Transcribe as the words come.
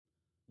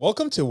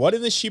Welcome to What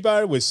in the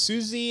Shibar with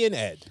Susie and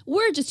Ed.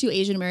 We're just two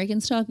Asian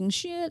Americans talking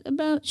shit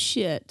about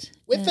shit.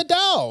 With the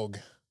dog.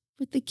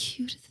 With the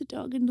cutest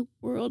dog in the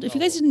world. If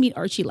you guys didn't meet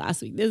Archie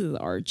last week, this is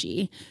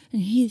Archie.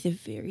 And he's a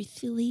very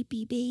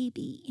sleepy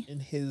baby.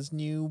 In his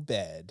new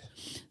bed.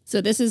 So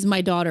this is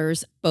my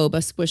daughter's boba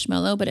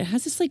squishmallow, but it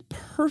has this like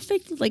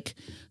perfect, like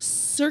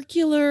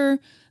circular,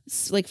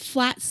 like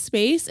flat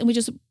space. And we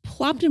just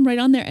plopped him right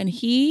on there and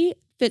he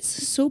fits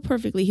so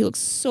perfectly. He looks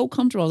so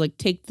comfortable. I was like,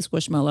 take the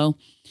squishmallow.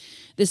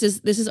 This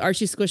is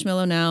Archie's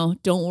squishmallow now.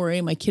 Don't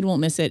worry, my kid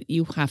won't miss it.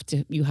 You have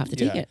to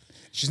take it.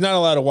 She's not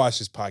allowed to watch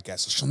this podcast,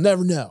 so she'll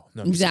never know.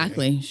 No,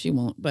 exactly, she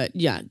won't. But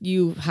yeah,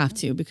 you have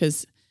to,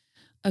 because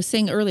I was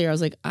saying earlier, I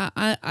was like,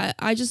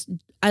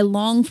 I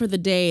long for the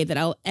day that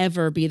I'll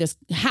ever be this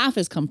half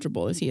as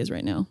comfortable as he is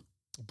right now.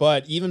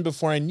 But even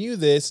before I knew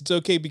this, it's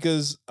okay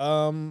because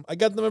I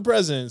got them a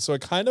present, so I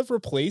kind of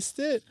replaced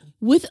it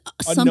with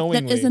something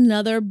that is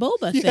another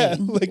boba thing. Yeah,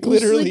 like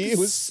literally, it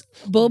was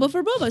boba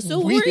for boba. So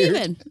weird. We're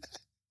even.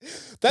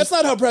 That's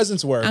not how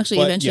presents work. Actually,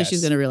 eventually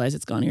she's going to realize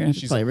it's gone. You're going to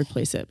have to probably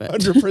replace it. But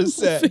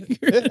 100%.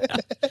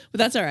 But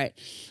that's all right.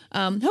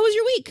 How was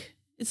your week?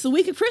 It's the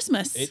week of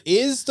Christmas. It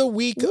is the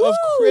week of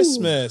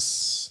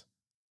Christmas.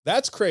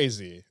 That's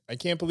crazy. I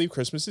can't believe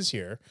Christmas is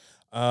here.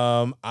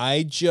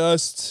 I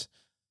just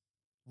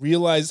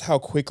realized how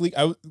quickly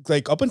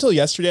up until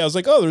yesterday, I was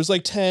like, oh, there's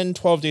like 10,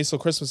 12 days till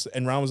Christmas.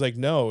 And Ron was like,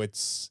 no,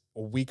 it's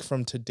a week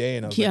from today.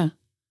 And I was like,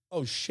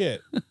 oh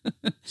shit.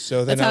 So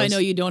then that's how I know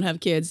you don't have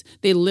kids.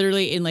 They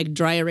literally in like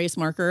dry erase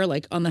marker,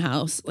 like on the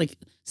house, like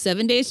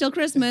 7 days till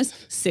Christmas,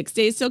 6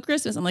 days till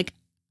Christmas. I'm like,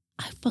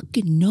 I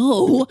fucking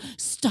know.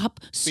 Stop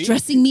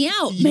stressing me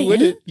out,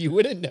 man. You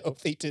wouldn't know if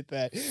they did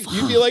that.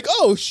 You'd be like,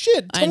 oh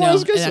shit,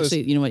 tomorrow's Christmas.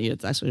 Actually, you know what?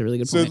 It's actually a really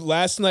good point. So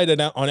last night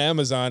on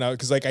Amazon,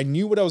 because like I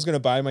knew what I was going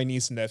to buy my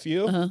niece and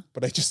nephew,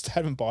 but I just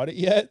haven't bought it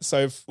yet.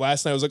 So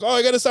last night I was like, oh,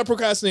 I got to stop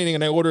procrastinating.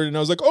 And I ordered it and I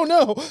was like, oh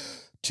no.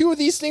 2 of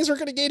these things are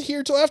going to get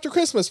here till after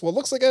Christmas. Well, it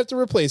looks like I have to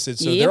replace it.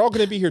 So they're all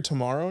going to be here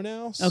tomorrow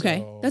now.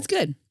 Okay, that's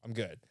good. I'm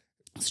good.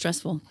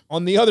 Stressful.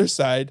 On the other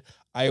side,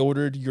 I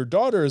ordered your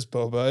daughter's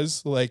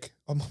bobas like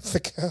a month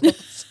ago.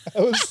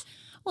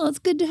 Well, it's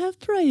good to have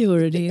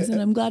priorities,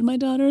 and I'm glad my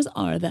daughters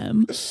are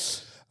them.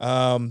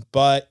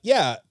 But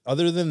yeah,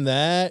 other than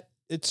that,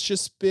 it's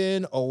just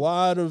been a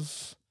lot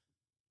of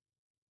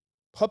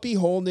puppy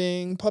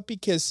holding, puppy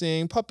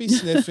kissing, puppy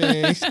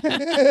sniffing.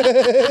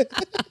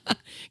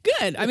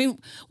 Good. I mean,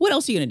 what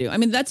else are you going to do? I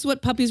mean, that's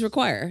what puppies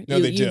require. No,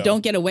 they do. You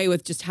don't get away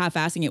with just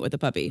half-assing it with a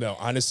puppy. No,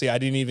 honestly, I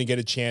didn't even get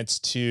a chance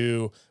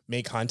to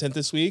make content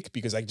this week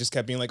because I just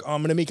kept being like, oh,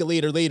 I'm going to make it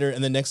later.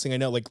 And the next thing I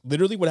know, like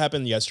literally what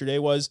happened yesterday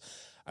was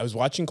I was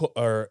watching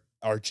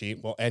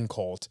Archie, and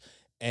Colt,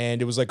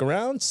 and it was like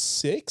around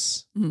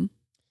 6. Mm-hmm.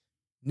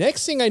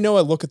 Next thing I know,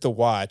 I look at the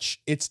watch.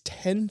 It's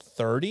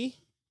 10:30.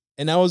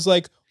 And I was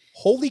like,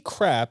 holy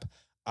crap.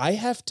 I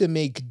have to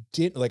make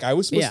dinner. Like I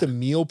was supposed to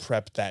meal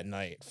prep that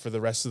night for the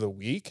rest of the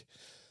week.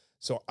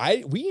 So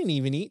we didn't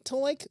even eat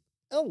till like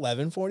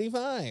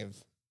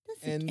 11:45.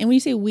 And when you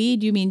say we,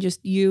 do you mean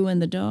just you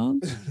and the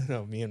dog?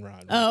 No, me and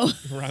Ron. Oh,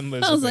 Ron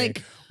lives I was with like,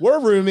 me. We're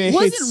roommates.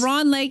 Wasn't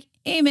Ron like,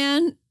 hey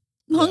man,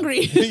 I'm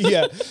hungry?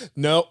 Yeah.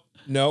 No,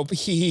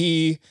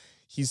 he's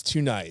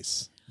too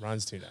nice.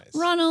 Ron's too nice.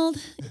 Ronald,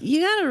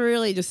 you gotta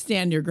really just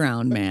stand your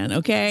ground, man.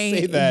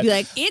 Okay, say that. Be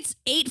like, it's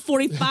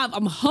 8:45.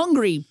 I'm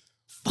hungry,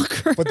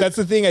 fucker. But that's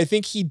the thing. I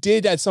think he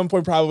did at some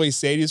point probably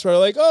say, he's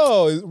probably like,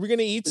 "Oh, we're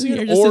gonna eat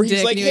soon," or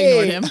he's like,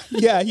 "Hey,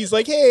 yeah." He's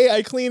like, "Hey,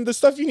 I cleaned the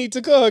stuff you need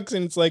to cook,"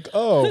 and it's like,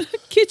 "Oh,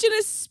 kitchen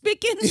is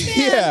spick and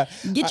span. Yeah,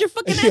 get your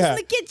fucking ass in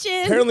the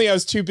kitchen." Apparently, I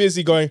was too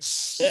busy going.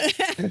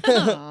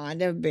 Aw,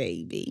 the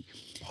baby.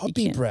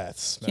 Puppy breath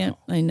smell.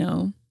 I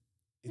know.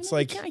 It's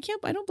I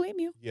don't blame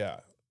you. Yeah.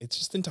 It's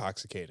just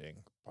intoxicating,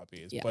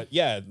 puppies. Yeah. But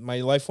yeah,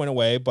 my life went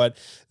away. But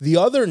the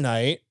other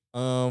night,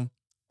 I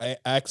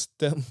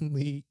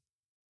accidentally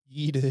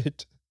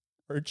yeeted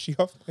Archie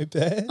off my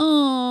bed.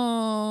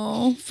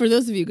 Oh, for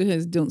those of you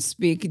who don't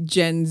speak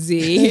Gen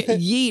Z,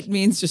 yeet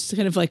means just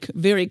kind of like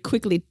very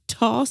quickly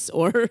toss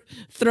or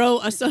throw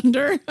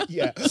asunder.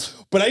 Yeah,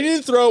 but I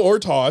didn't throw or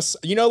toss.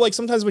 You know, like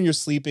sometimes when you're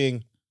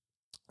sleeping,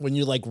 when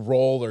you like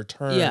roll or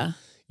turn,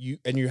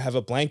 you have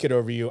a blanket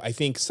over you, I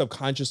think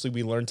subconsciously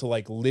we learn to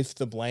like lift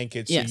the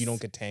blanket so you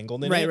don't get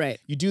tangled in it. Right.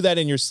 You do that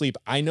in your sleep.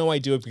 I know I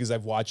do it because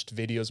I've watched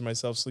videos of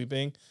myself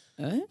sleeping.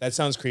 That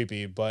sounds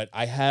creepy, but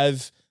I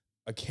have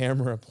a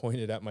camera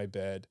pointed at my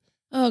bed.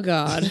 Oh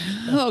God.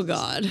 Oh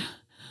God.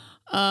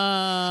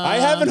 I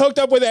haven't hooked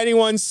up with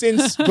anyone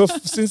since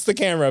the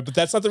camera, but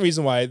that's not the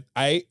reason why.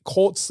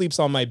 Colt sleeps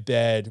on my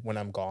bed when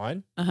I'm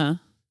gone.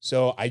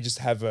 So I just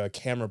have a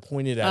camera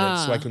pointed at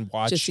it so I can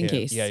watch just in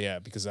case. Yeah,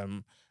 because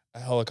I'm a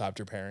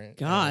helicopter parent.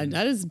 God,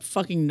 that is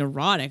fucking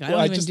neurotic. I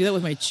don't even do that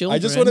with my children. I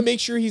just want to make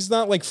sure he's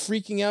not like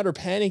freaking out or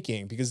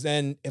panicking, because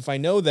then if I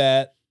know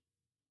that,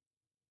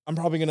 I'm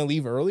probably going to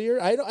leave earlier.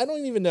 I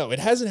don't even know. It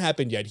hasn't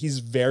happened yet. He's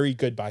very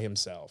good by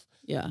himself.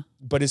 Yeah.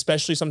 But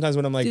especially sometimes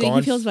when I'm like do you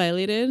think he feels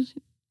violated?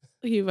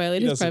 Like he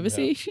violated his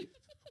privacy?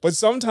 But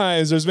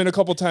sometimes there's been a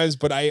couple times,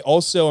 but I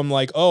also am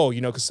like, oh,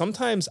 because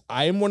sometimes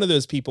I'm one of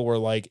those people where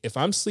like, if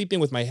I'm sleeping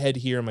with my head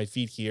here and my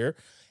feet here,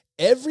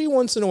 every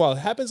once in a while, it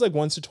happens like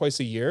once or twice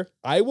a year,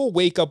 I will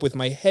wake up with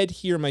my head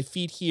here, my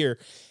feet here,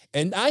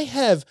 and I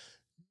have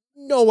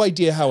no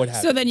idea how it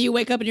happened. So then you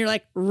wake up and you're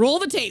like, roll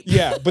the tape.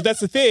 Yeah, but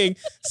that's the thing.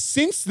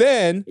 Since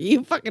then,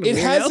 You fucking it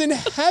weirdo. hasn't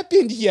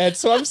happened yet.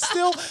 So I'm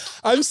still,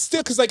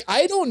 because like,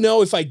 I don't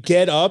know if I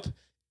get up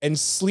and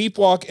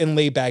sleepwalk and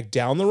lay back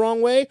down the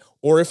wrong way,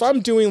 or if I'm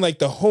doing like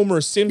the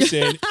Homer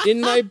Simpson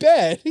in my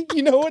bed.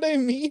 You know what I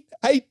mean?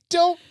 I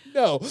don't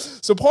know.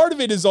 So part of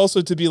it is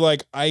also to be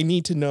like, I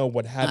need to know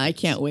what happened. I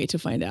can't wait to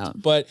find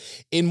out. But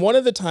in one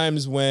of the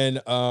times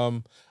when,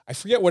 I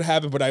forget what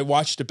happened, but I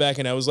watched it back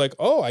and I was like,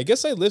 oh, I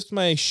guess I lift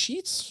my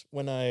sheets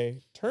when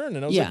I turn.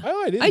 And I was like,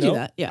 oh, I didn't know. do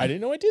that. Yeah. I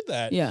didn't know I did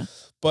that. Yeah.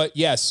 But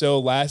yeah, so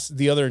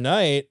the other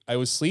night I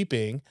was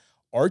sleeping.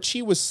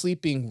 Archie was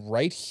sleeping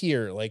right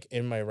here, like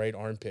in my right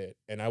armpit.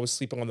 And I was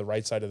sleeping on the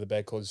right side of the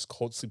bed because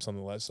Colt sleeps on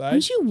the left side.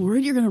 Aren't you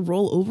worried you're going to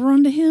roll over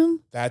onto him?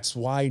 That's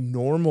why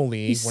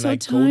normally He's when so I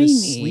tiny. go to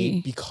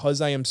sleep,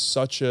 because I am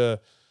such a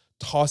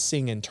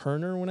tossing and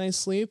turner when I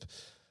sleep,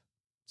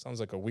 sounds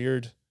like a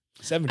weird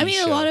 70s I mean,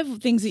 show. a lot of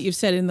things that you've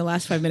said in the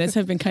last 5 minutes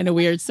have been kind of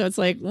weird. So it's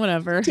like,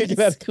 whatever. Take it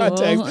It's out of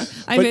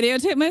context, I but-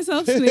 videotape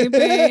myself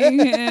sleeping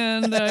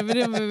and I have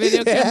a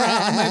video camera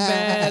on my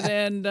bed.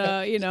 And,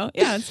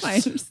 yeah, it's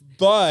fine.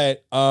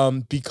 But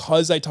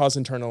because I toss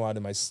and turn a lot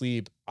in my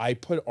sleep, I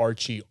put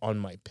Archie on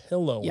my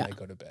pillow when I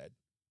go to bed.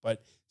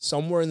 But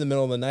somewhere in the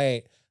middle of the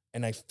night,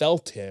 and I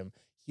felt him,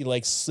 he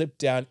like slipped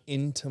down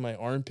into my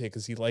armpit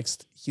because he likes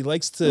The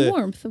to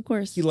warmth, of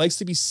course. he likes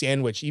to be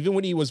sandwiched. Even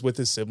when he was with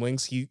his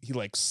siblings, he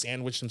like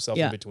sandwiched himself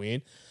in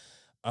between.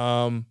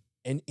 And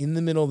in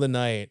the middle of the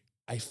night,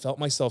 I felt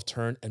myself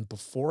turn, and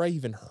before I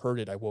even heard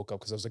it, I woke up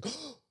because I was like,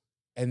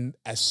 and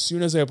as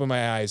soon as I open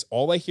my eyes,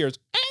 all I hear is,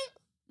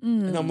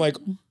 and I'm like,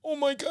 oh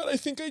my God, I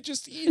think I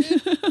just eat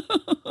it.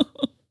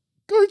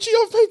 Archie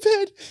off my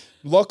bed.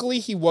 Luckily,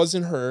 he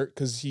wasn't hurt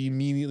because he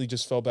immediately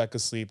just fell back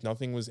asleep.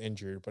 Nothing was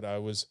injured, but I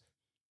was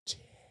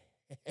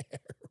terrified.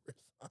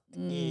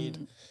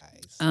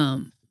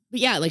 But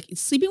yeah, like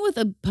sleeping with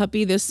a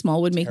puppy this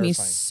small would make me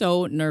Terrifying.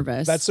 so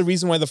nervous. That's the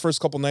reason why the first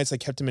couple nights I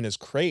kept him in his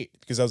crate,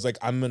 because I was like,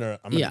 I'm gonna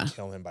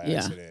kill him by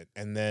accident.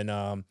 And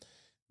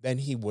then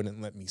he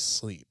wouldn't let me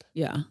sleep.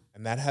 Yeah.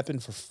 And that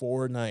happened for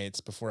 4 nights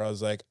before I was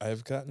like,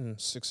 I've gotten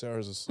 6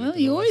 hours of sleep. Well,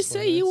 you always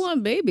say you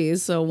want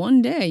babies, so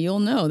one day you'll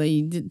know that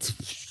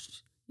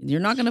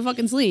you're not gonna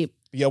fucking sleep.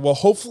 Yeah, well,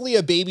 hopefully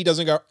a baby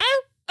doesn't go,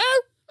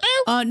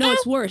 No,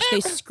 it's worse. They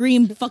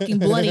scream fucking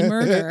bloody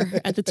murder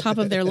at the top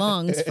of their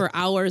lungs for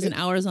hours and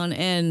hours on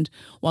end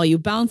while you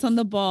bounce on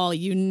the ball,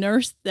 you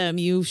nurse them,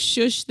 you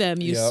shush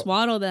them, you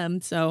swaddle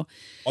them. So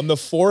on the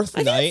 4th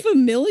I night. think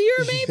familiar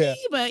maybe,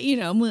 but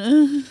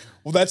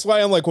Well, that's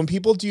why I'm like, when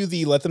people do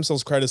the let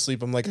themselves cry to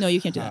sleep, I'm like, no,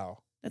 you can't do that. how?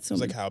 That's so I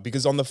was like, how?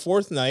 Because on the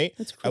 4th night,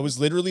 That's I was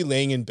literally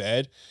laying in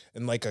bed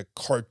and like a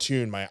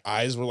cartoon. My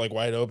eyes were like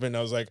wide open.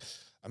 I was like,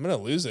 I'm going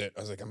to lose it.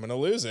 I was like, I'm going to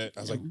lose it.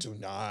 I was like, do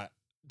not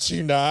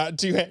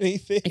do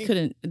anything. I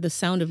couldn't. The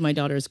sound of my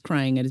daughter's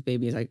crying at his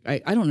baby is like, I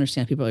don't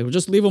understand. People are like, well,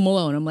 just leave him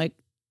alone. I'm like,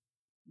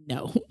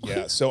 no.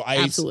 Yeah. So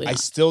I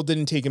still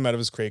didn't take him out of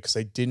his crate because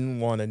I didn't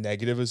want to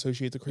negative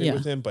associate the crate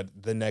with him. But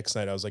the next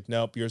night I was like,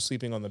 nope, you're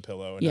sleeping on the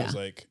pillow. And I was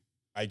like,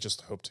 I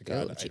just hope to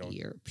God I don't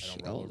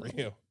roll over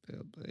you.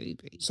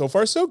 Baby. So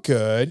far so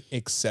good,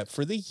 except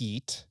for the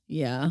yeet.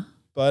 Yeah.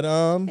 But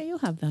Hey, you'll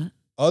have that.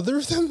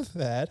 other than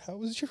that, how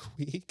was your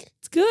week?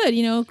 It's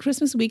good.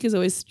 Christmas week is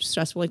always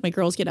stressful. Like my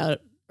girls get out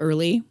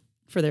early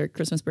for their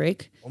Christmas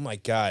break. Oh my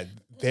God.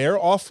 They're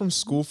off from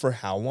school for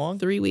how long?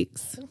 3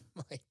 weeks. Oh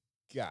my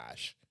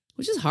gosh.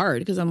 Which is hard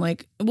because I'm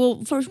like,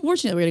 well,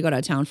 fortunately, we're going to go out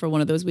of town for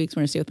one of those weeks.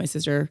 We're going to stay with my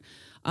sister,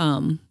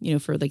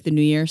 for like the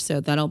New Year. So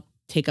that'll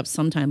take up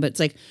some time, but it's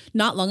like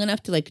not long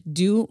enough to like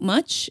do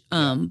much.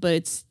 But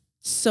it's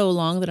so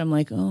long that I'm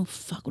like, oh,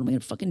 fuck, what am I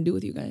going to fucking do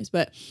with you guys?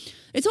 But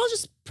it's all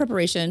just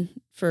preparation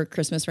for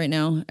Christmas right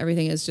now.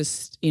 Everything is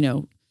just,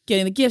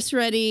 getting the gifts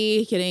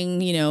ready,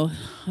 getting,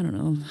 I don't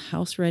know,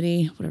 house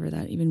ready, whatever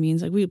that even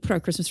means. Like we put our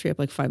Christmas tree up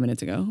like 5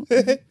 minutes ago.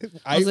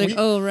 I was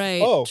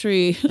like,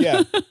 tree.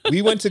 Yeah.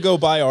 We went to go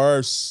buy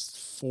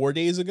ours 4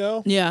 days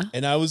ago. Yeah.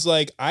 And I was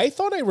like, I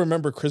thought I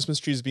remember Christmas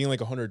trees being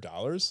like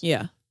 $100.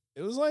 Yeah.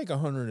 It was like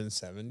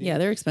 170. Yeah,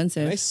 they're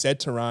expensive. And I said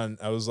to Ron,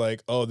 I was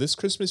like, oh, this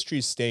Christmas tree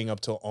is staying up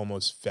till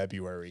almost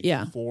February.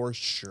 Yeah. For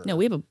sure. No,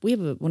 we have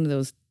one of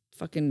those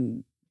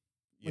fucking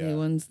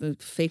ones, the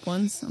fake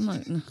ones. I'm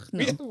not. No.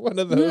 We have one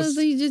of those.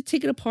 So you just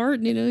take it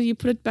apart and you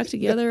put it back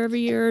together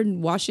every year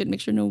and wash it,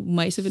 make sure no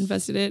mice have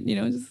infested it.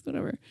 Just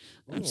whatever.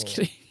 I'm just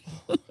kidding.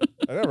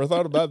 I never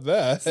thought about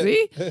that.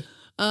 See,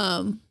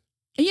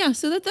 yeah.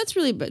 So that's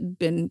really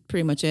been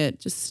pretty much it.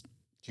 Just.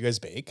 Do you guys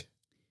bake?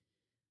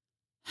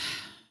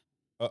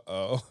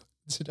 Uh-oh.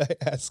 Did I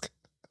ask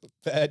a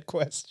bad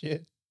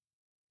question?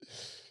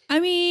 I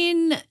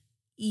mean,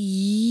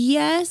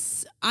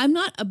 yes. I'm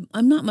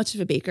not much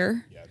of a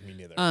baker. Yeah, me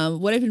neither.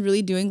 What I've been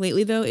really doing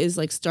lately though is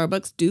like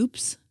Starbucks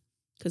dupes.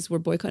 because we're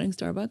boycotting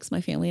Starbucks. My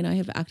family and I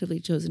have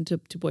actively chosen to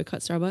boycott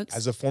Starbucks.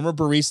 As a former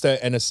barista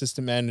and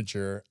assistant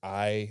manager,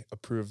 I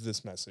approve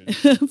this message.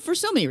 For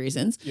so many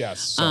reasons.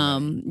 Yes.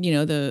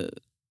 Anyway.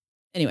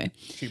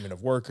 Treatment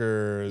of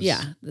workers.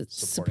 Yeah. The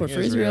support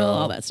for Israel,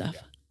 all that stuff.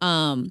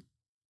 Yeah.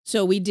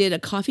 So we did a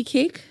coffee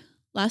cake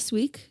last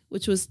week,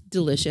 which was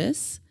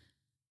delicious.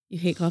 You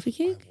hate coffee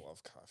cake? I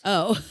love coffee.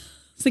 Oh,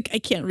 it's like I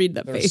can't read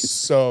that face. They're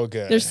so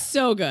good. They're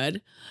so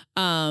good.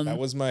 That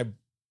was my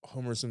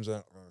Homer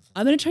Simpson.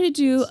 I'm gonna try to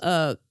do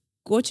a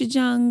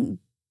gochujang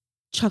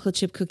chocolate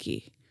chip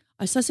cookie.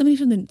 I saw somebody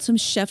from some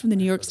chef from the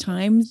New York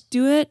Times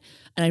do it,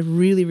 and I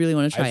really, really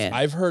want to try it.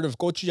 I've heard of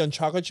gochujang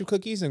chocolate chip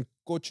cookies and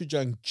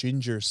gochujang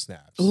ginger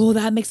snaps. Oh,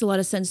 that makes a lot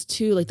of sense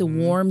too. Like the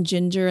warm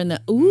ginger and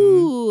the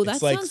ooh, that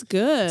sounds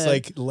good. It's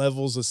like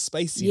levels of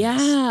spiciness.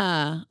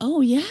 Yeah. Oh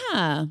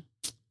yeah.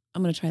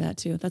 I'm gonna try that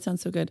too. That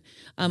sounds so good.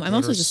 I'm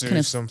also just kind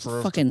of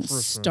fucking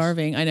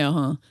starving. I know,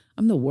 huh?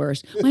 I'm the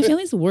worst. My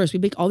family's the worst. We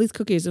bake all these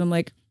cookies, and I'm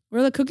like, where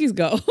do the cookies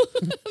go?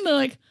 And they're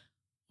like,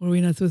 were we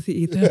not supposed to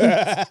eat them?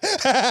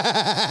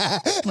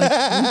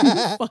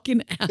 Like,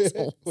 fucking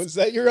assholes. Was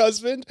that your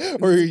husband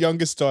or your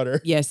youngest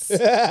daughter? Yes,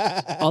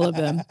 all of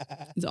them.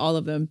 It's all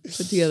of them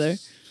put together.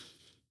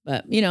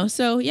 But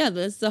so yeah,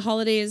 the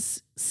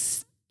holidays,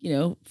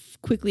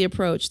 quickly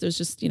approach. There's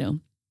just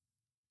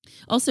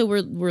Also,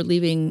 we're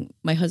leaving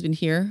my husband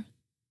here.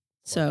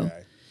 So,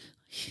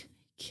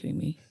 kidding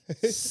me.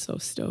 So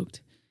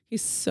stoked.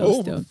 He's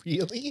so stoked.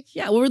 Really?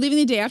 Yeah. Well, we're leaving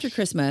the day after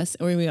Christmas,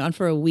 and we're going to be on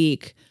for a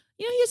week.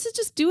 He has to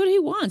just do what he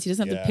wants. He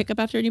doesn't have to pick up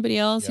after anybody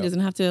else. Yep. He doesn't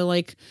have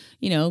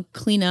to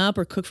clean up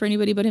or cook for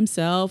anybody but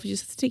himself. He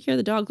just has to take care of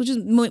the dog, which is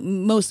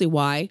mostly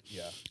why.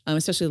 Yeah.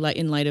 Especially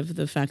in light of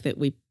the fact that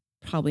we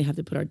probably have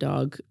to put our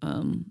dog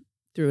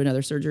through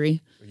another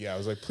surgery. Yeah, I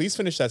was like, please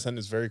finish that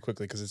sentence very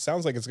quickly because it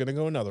sounds like it's going to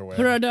go another way.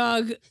 Put our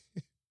dog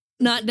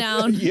not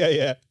down.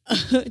 Yeah.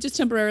 Just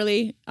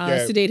temporarily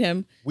sedate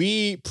him.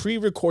 We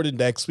pre-recorded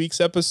next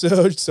week's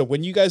episode, so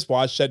when you guys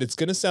watch that, it's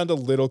going to sound a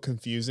little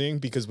confusing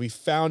because we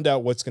found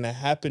out what's going to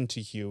happen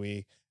to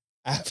Huey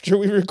after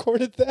we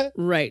recorded that.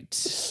 Right.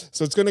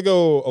 So it's going to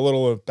go a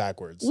little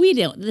backwards.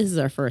 This is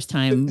our first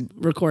time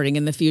recording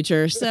in the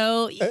future,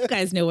 so you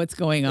guys know what's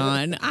going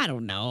on. I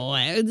don't know.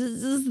 I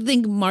just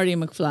think Marty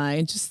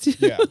McFly.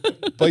 Yeah.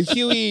 But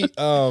Huey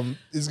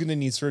is going to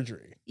need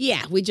surgery.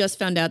 Yeah, we just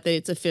found out that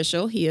it's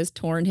official. He has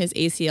torn his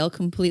ACL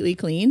completely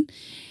clean.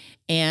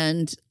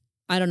 And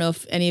I don't know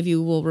if any of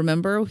you will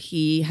remember,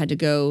 he had to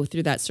go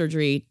through that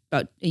surgery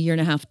about a year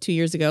and a half, 2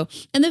 years ago.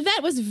 And the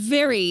vet was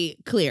very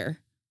clear.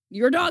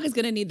 Your dog is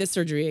going to need this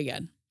surgery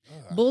again.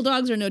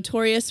 Bulldogs are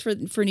notorious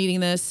for needing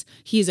this.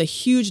 He's a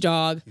huge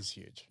dog. He's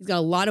huge. He's got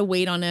a lot of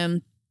weight on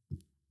him.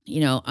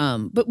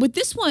 But with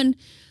this one,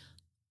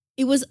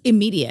 it was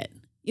immediate.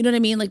 You know what I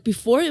mean? Like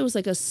before it was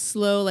like a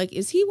slow, like,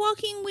 is he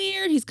walking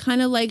weird? He's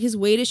kind of like his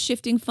weight is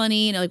shifting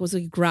funny and it was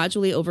like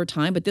gradually over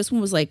time. But this one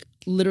was like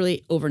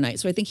literally overnight.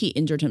 So I think he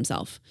injured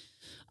himself.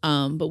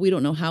 But we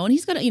don't know how. And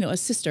he's got a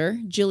sister,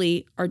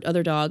 Jilly, our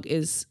other dog,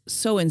 is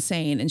so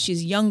insane. And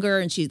she's younger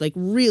and she's like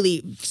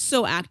really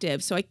so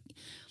active. So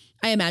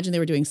I imagine they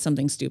were doing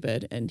something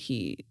stupid and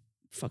he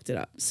fucked it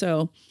up.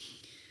 So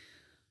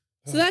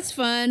that's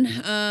fun.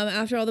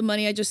 After all the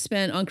money I just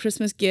spent on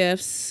Christmas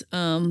gifts,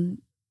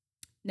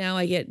 now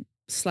I get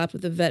slapped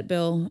with a vet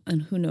bill,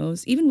 and who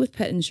knows? Even with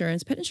pet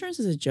insurance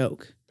is a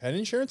joke. Pet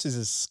insurance is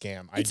a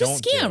scam. It's a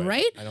scam,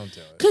 right? I don't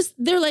do it because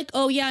they're like,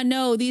 oh yeah,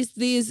 no, these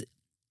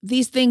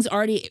things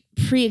already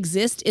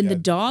pre-exist in the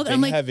dog. They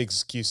I'm like, have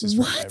excuses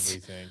for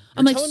everything.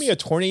 I'm like, telling me a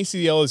torn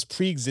ACL is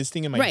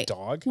pre-existing in my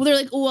dog? Well, they're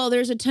like, oh, well,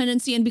 there's a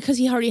tendency. And because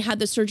he already had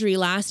the surgery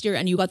last year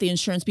and you got the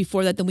insurance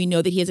before that, then we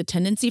know that he has a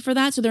tendency for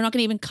that. So they're not going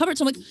to even cover it.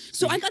 So I'm like,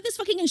 so I got this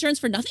fucking insurance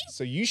for nothing?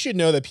 So you should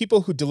know that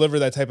people who deliver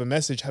that type of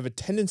message have a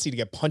tendency to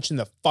get punched in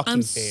the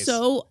fucking face.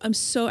 I'm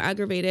so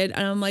aggravated.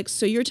 And I'm like,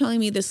 so you're telling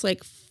me this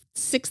like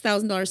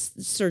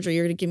 $6,000 surgery,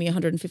 you're going to give me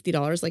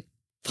 $150? Like,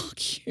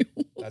 fuck you.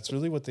 That's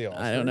really what they offer.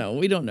 I don't know.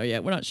 We don't know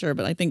yet. We're not sure,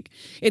 but I think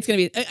it's going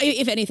to be,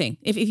 if anything,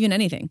 if even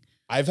anything.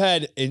 I've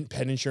had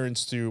pet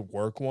insurance through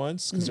work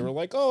once because they were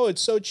like, oh,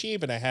 it's so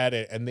cheap. And I had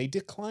it and they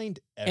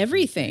declined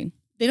everything.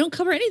 They don't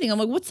cover anything. I'm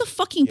like, what's the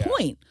fucking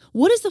point?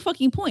 What is the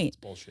fucking point? It's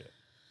bullshit.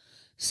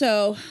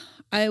 So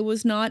I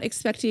was not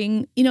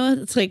expecting,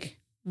 it's like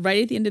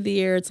right at the end of the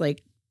year, it's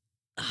like,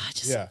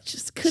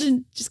 just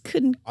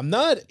couldn't. I'm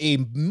not a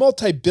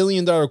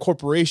multi-billion-dollar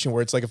corporation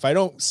where it's like if I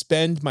don't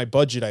spend my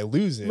budget, I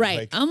lose it. Right.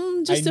 Like,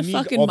 I'm just a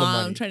fucking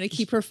mom trying to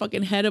keep her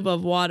fucking head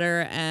above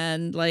water,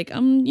 and like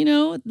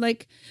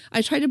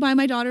I tried to buy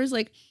my daughters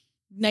like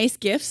nice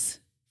gifts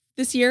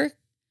this year,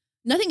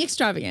 nothing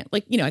extravagant.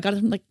 Like I got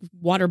them like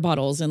water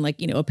bottles and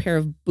like a pair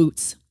of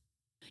boots.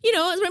 you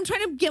know, I'm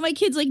trying to get my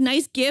kids like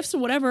nice gifts or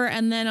whatever.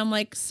 And then I'm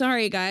like,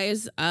 sorry,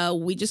 guys,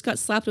 we just got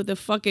slapped with a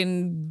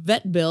fucking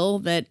vet bill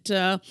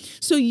that,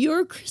 so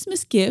your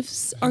Christmas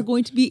gifts are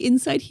going to be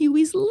inside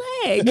Huey's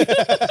leg.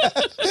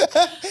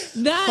 That's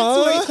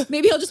where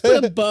maybe I'll just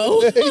put a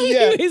bow on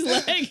Huey's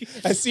leg.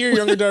 I see your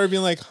younger daughter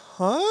being like,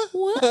 huh?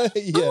 What?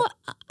 Yeah. Oh,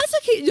 that's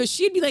okay. No,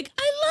 she'd be like,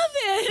 I love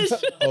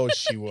it. Oh,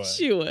 she would.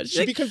 She would.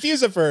 She'd be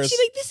confused at first. She's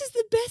like, this is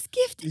the best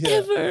gift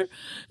ever.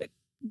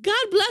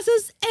 God bless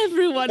us,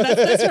 everyone.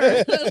 That's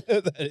her.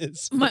 That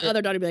is. My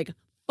other daughter would be like,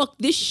 fuck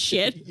this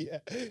shit. Yeah.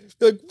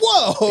 You're like,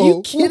 whoa. Are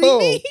you kidding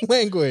me?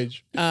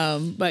 Language.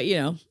 But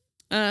you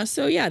know,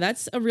 so yeah,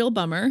 that's a real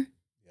bummer.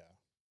 Yeah.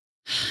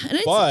 And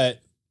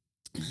but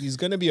he's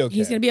going to be okay.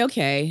 He's going to be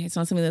okay. It's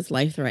not something that's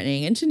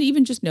life-threatening. And to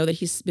even just know that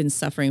he's been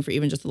suffering for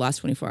even just the last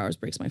 24 hours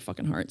breaks my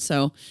fucking heart.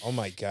 So oh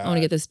my God. I want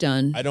to get this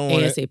done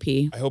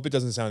ASAP. I hope it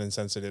doesn't sound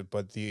insensitive,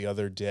 but the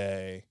other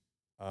day,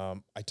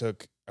 I'm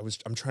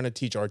trying to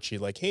teach Archie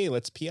like, hey,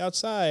 let's pee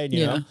outside,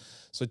 you know?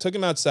 So I took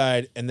him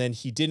outside and then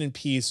he didn't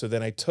pee. So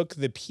then I took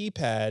the pee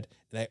pad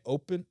and I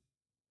opened.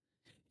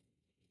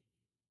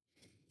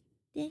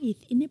 That is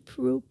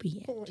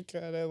inappropriate. Oh my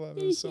God, I love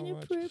him so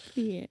much.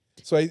 Inappropriate.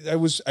 So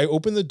I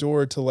opened the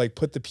door to like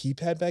put the pee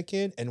pad back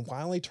in. And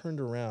while I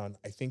turned around,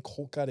 I think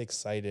Colt got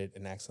excited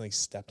and accidentally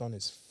stepped on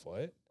his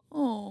foot.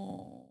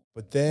 Oh.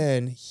 But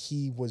then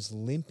he was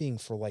limping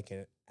for like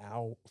an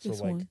hour,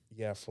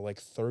 for like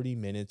 30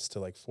 minutes to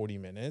like 40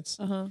 minutes.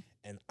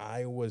 And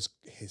I was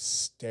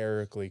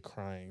hysterically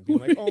crying, being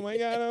like, oh my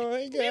God,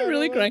 You're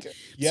really crying.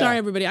 Yeah. Sorry,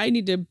 everybody. I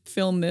need to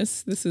film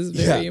this. This is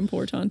very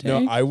important.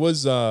 No, I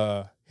was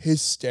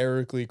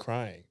hysterically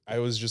crying. I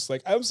was just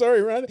like, I'm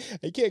sorry, Ron.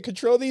 I can't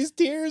control these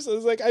tears. I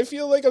was like, I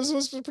feel like I'm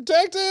supposed to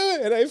protect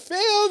him and I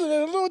failed and I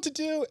don't know what to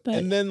do. But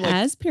and then like,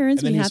 as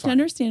parents, we have to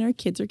understand our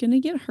kids are going to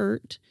get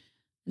hurt.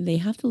 They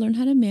have to learn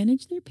how to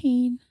manage their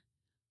pain.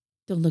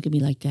 Don't look at me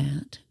like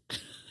that. So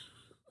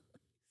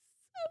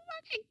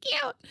fucking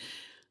cute.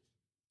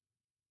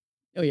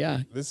 Oh,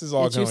 yeah. This is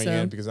all going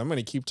in because I'm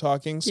going to keep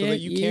talking so that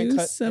you can't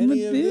cut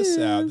any of this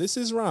out. This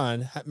is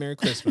Ron. Merry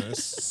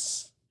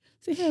Christmas.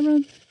 Say hi,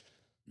 Ron.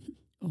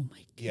 Oh, my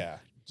God. Yeah.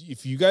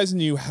 If you guys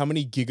knew how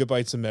many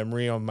gigabytes of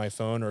memory on my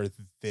phone are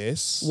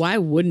this. Why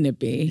wouldn't it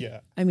be?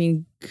 Yeah. I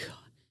mean,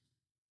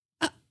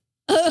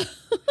 God.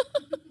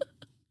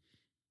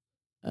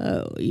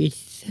 Oh, you're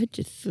such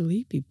a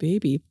sleepy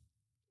baby.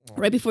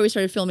 Right before we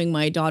started filming,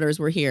 my daughters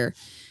were here.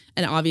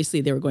 And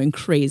obviously they were going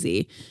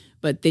crazy.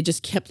 But they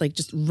just kept like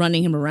just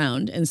running him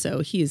around. And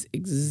so he is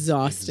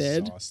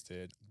exhausted.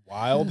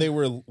 While they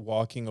were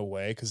walking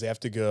away, because they have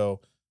to go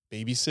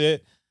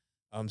babysit,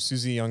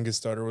 Susie,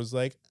 youngest daughter, was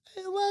like,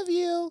 I love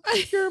you.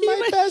 You're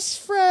my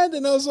best friend.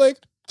 And I was like,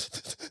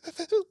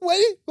 what?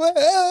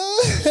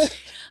 I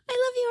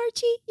love you,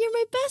 Archie. You're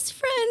my best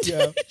friend.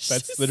 Yeah,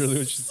 that's literally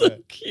what she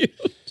said. Cute.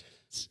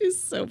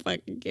 She's so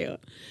fucking cute.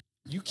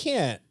 You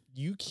can't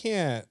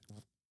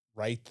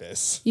write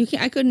this. You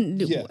can't. I couldn't.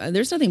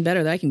 There's nothing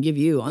better that I can give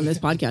you on this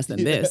podcast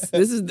than this.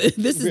 This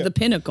is the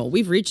pinnacle.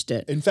 We've reached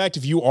it. In fact,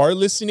 if you are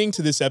listening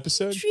to this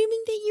episode,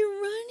 dreaming that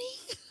you're running.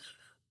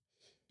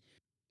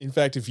 In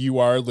fact, if you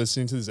are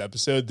listening to this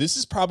episode, this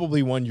is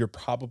probably one you're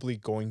probably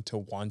going to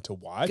want to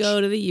watch.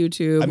 Go to the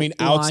YouTube. I mean,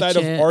 outside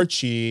of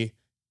Archie,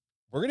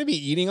 we're going to be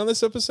eating on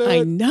this episode.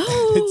 I know.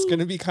 It's going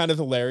to be kind of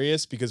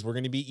hilarious because we're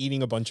going to be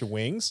eating a bunch of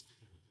wings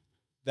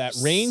that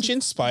range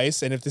in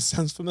spice. And if this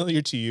sounds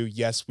familiar to you,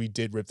 yes, we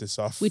did rip this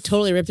off. We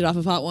totally ripped it off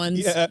of Hot Ones.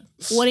 Yeah.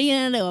 What are you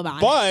going to do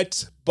about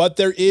it? But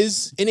there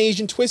is an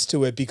Asian twist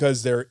to it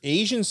because they're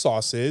Asian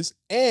sauces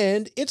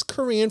and it's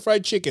Korean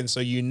fried chicken. So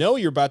you know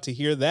you're about to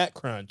hear that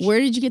crunch. Where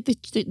did you get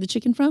the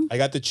chicken from? I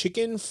got the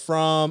chicken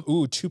from,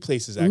 two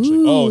places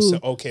actually.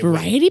 Okay.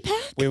 Variety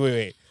pack?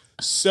 Wait.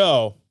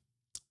 So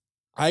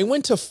I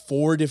went to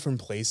 4 different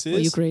places. Are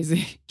you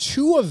crazy?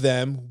 2 of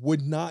them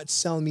would not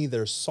sell me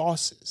their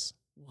sauces.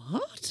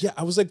 What? Yeah,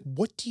 I was like,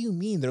 what do you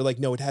mean? They're like,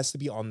 no, it has to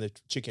be on the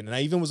chicken. And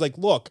I even was like,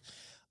 look,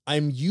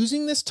 I'm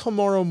using this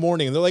tomorrow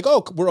morning. And they're like,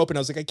 oh, we're open. I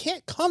was like, I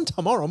can't come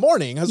tomorrow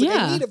morning. I was like,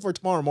 I need it for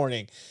tomorrow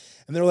morning.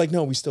 And they're like,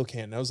 no, we still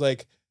can't. And I was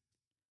like,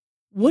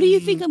 what do you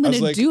think I'm going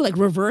to do? Like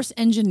reverse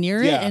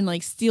engineer it and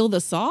like steal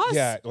the sauce?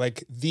 Yeah,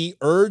 like the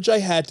urge I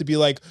had to be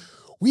like,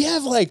 we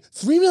have like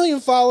 3 million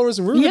followers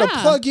and we're going to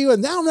plug you.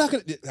 And now I'm not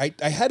going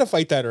to, I had to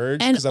fight that urge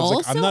because I was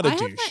like, I'm not a douche.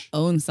 I have my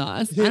own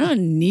sauce. I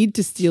don't need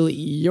to steal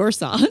your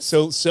sauce.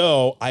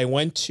 So I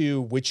went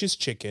to Witch's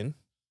Chicken,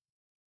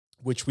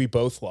 which we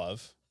both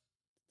love,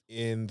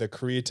 in the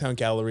Koreatown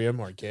Galleria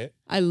Market.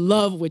 I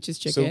love Witch's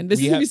Chicken. This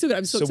is going to be so good.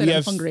 I'm so excited.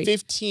 I'm hungry.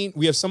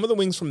 We have some of the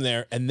wings from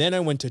there. And then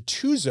I went to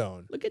Two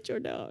Zone. Look at your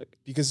dog.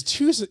 Because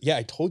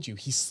I told you,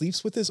 he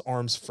sleeps with his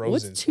arms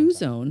frozen. What's Two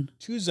Zone?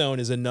 Two Zone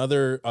is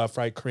another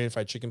Korean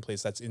fried chicken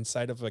place that's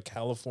inside of a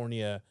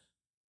California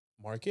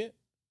market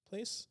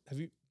place. Have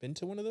you been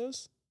to one of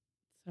those?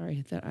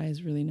 Sorry, that eye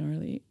is really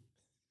gnarly.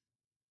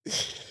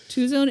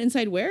 Two Zone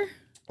inside where?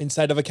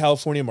 Inside of a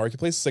California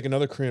marketplace. It's like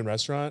another Korean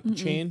restaurant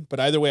chain. But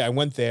either way, I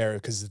went there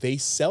because they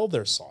sell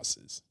their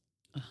sauces.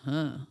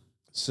 Uh-huh.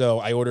 So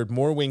I ordered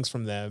more wings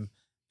from them.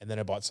 And then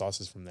I bought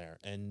sauces from there.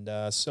 And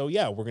so,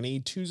 yeah, we're going to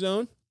eat Two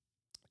Zone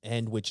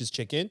and Witch's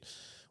Chicken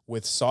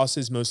with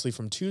sauces mostly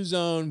from Two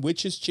Zone,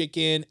 Witch's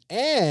Chicken,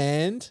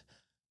 and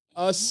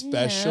a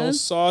special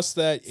sauce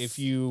that if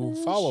you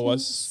follow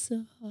us,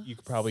 you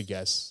could probably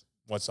guess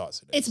what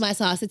sauce it is. It's my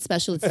sauce. It's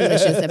special. It's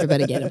delicious.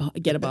 Everybody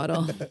get a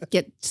bottle.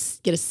 Get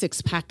a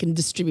 6-pack and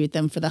distribute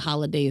them for the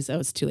holidays. Oh,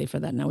 it's too late for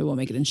that now. We won't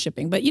make it in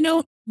shipping. But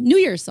New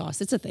Year's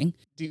sauce. It's a thing.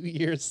 New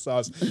Year's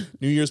sauce.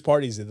 New Year's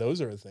parties. Those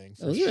are a thing.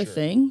 Those are a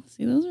thing.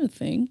 See, those are a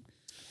thing.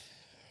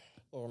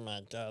 Oh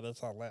my God,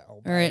 that's all loud.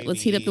 All right,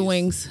 let's heat up the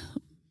wings.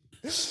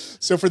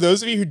 So for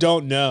those of you who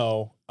don't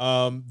know,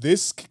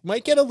 this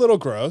might get a little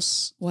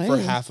gross for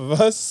half of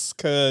us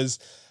because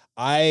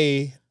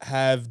I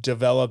have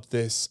developed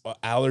this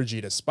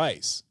allergy to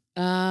spice.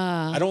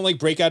 I don't like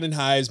break out in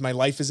hives. My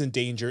life is in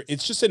danger.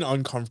 It's just an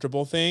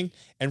uncomfortable thing.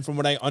 And from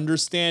what I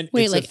understand,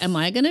 am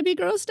I going to be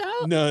grossed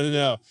out?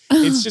 No.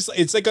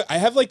 It's like I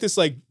have like this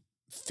like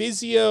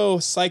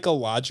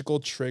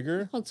physio-psychological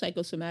trigger. Called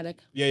psychosomatic.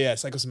 Yeah,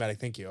 psychosomatic.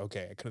 Thank you.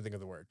 Okay, I couldn't think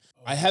of the word.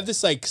 I have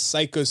this like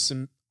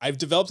I've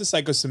developed a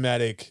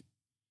psychosomatic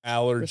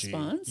allergy.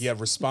 Response? Yeah,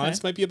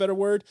 response might be a better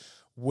word,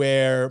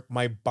 where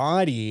my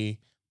body,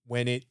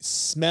 when it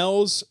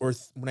smells or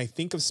when I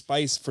think of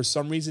spice, for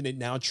some reason, it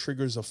now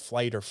triggers a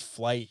flight or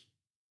flight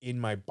in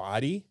my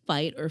body.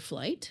 Fight or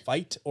flight?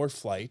 Fight or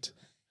flight.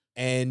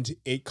 And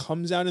it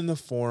comes out in the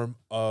form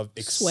of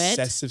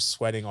excessive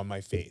sweating on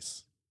my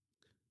face.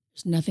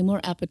 There's nothing more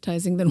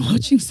appetizing than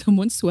watching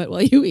someone sweat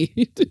while you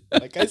eat.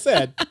 Like I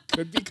said,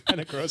 could be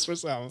kind of gross for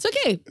some. It's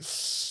okay.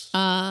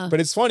 But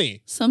it's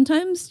funny.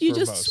 Sometimes you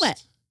just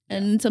sweat.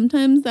 And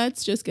sometimes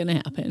that's just going to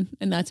happen.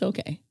 And that's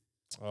okay.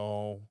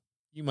 Oh,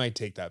 you might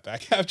take that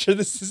back after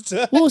this is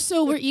done. Well,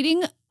 so we're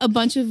eating a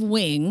bunch of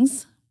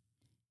wings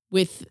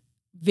with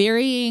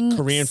varying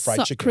Korean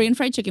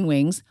fried chicken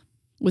wings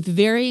with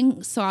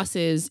varying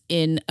sauces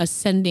in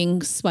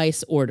ascending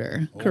spice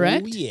order,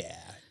 correct? Oh, yeah.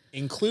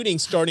 Including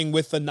starting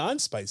with the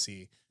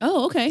non-spicy.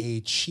 Oh, okay.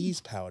 A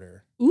cheese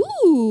powder.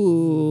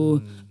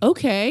 Ooh.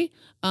 Okay.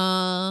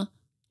 Or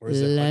is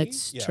it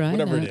let's honey? try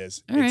whatever that. it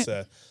is. All It's right.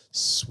 a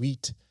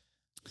sweet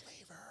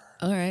flavor.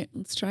 All right,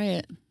 let's try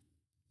it.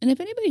 And if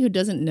anybody who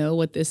doesn't know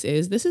what this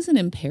is an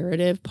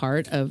imperative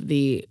part of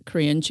the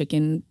Korean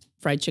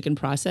fried chicken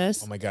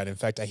process. Oh my God. In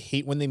fact, I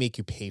hate when they make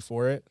you pay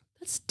for it.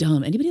 That's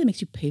dumb. Anybody that makes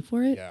you pay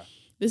for it? Yeah.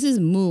 This is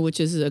mu, which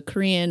is a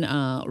Korean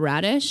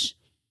radish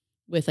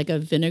with like a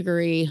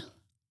vinegary.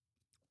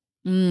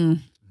 It's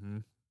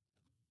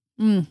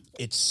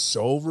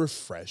so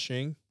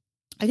refreshing.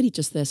 I could eat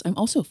just this. I'm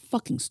also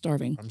fucking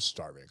starving. I'm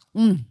starving.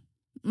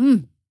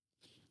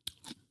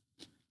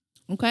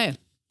 Okay.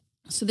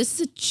 So this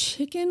is a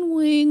chicken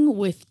wing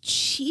with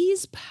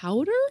cheese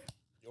powder?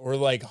 Or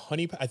like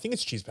honey. I think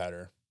it's cheese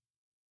powder.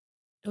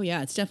 Oh,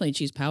 yeah. It's definitely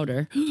cheese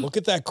powder. Look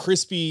at that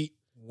crispy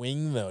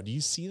wing, though. Do you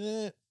see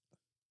that?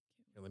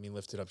 Here, let me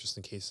lift it up just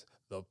in case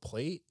the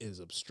plate is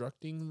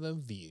obstructing the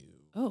view.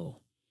 Oh.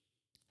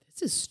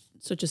 This is...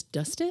 So just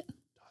dust it?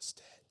 Dust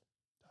it.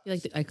 I feel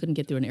like I couldn't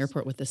get through an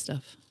airport with this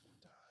stuff.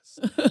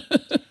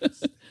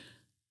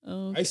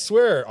 Okay. I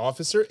swear,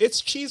 officer, it's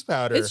cheese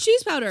powder. It's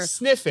cheese powder.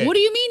 Sniff it. What do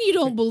you mean you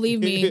don't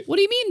believe me? What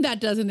do you mean that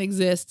doesn't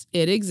exist?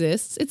 It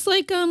exists. It's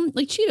like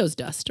Cheetos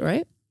dust,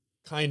 right?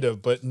 Kind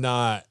of, but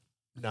not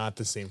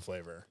the same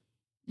flavor.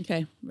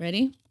 Okay,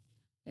 ready?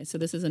 Okay, so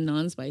this is a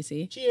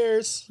non-spicy.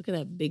 Cheers. Look at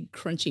that big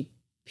crunchy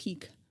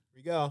peak. Here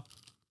we go.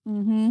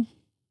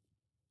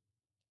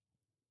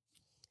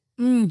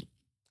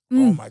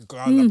 Oh my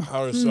God, the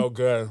powder is so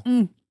good.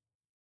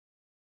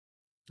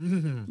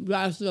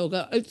 That's so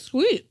good. It's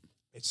sweet.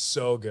 It's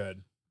so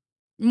good.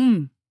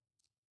 Fuck,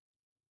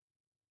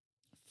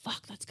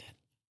 that's good.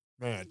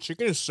 Man,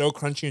 chicken is so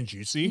crunchy and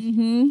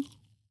juicy.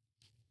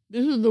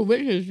 This is the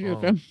witch's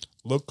chicken.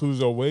 Look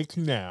who's awake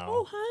now.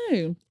 Oh,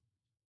 hi.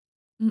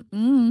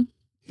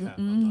 Yeah.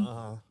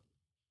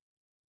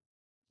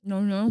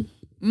 No.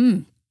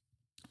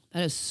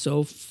 That is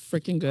so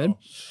freaking good. Oh.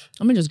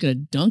 I'm just going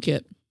to dunk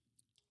it.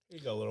 Here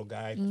you go, little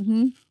guy.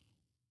 Yeah,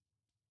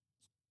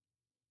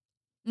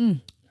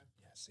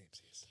 same.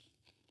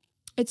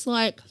 It's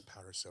like... This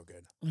powder's so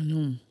good. I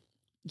know.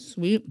 It's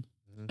sweet.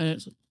 And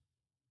it's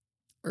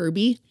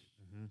herby.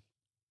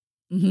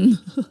 Wait,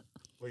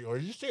 or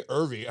did you say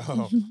Irvy?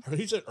 Oh, I heard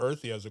you said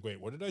earthy. I was like,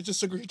 wait, what did I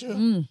just agree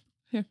to?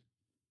 Here.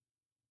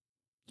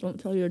 Don't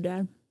tell your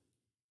dad.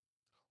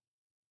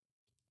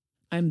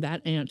 I'm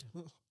that aunt.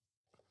 Did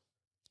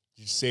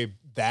you say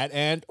that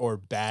ant or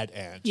bad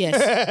ant?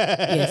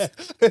 Yes.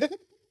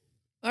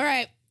 All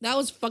right. That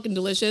was fucking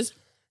delicious.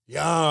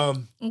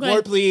 Yum. Okay.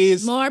 More,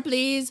 please. More,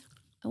 please.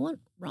 I want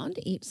Ron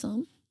to eat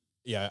some.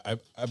 Yeah, I Is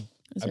bought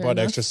there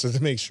enough? extra so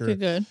to make sure. Okay,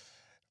 good.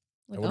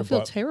 Like, I'll would've feel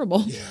bought-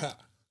 terrible. Yeah.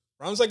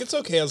 Ron was like, it's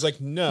okay. I was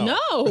like, no.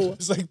 No.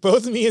 It's like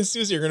both me and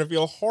Susie are going to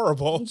feel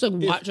horrible. It's like,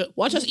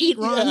 watch us eat,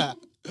 Ron. Yeah.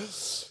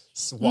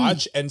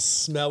 Watch and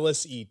smell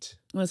us eat.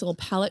 Nice little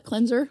palate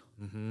cleanser.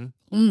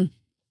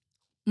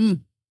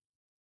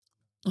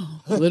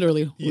 Oh,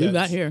 literally. Leave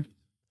that here.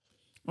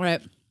 All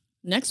right.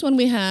 Next one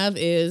we have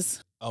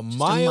is A Just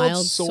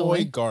mild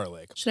soy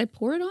garlic. Should I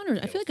pour it on, or I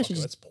Yeah, feel like I fuck should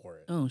it, just. let's pour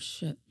it. Oh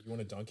shit! You want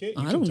to dunk it?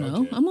 You I can don't dunk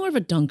know. it. I'm more of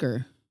a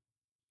dunker.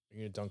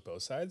 You're gonna dunk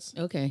both sides?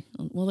 Okay.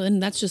 Well, then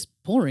that's just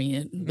pouring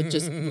it, but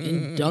just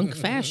in dunk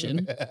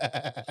fashion.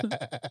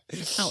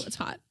 Oh, it's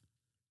hot.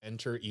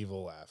 Enter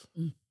evil laugh.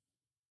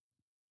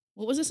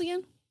 What was this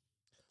again?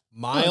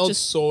 Mild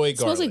just soy It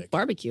garlic. smells like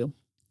barbecue.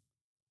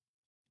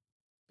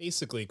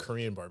 Basically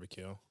Korean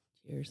barbecue.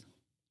 Cheers.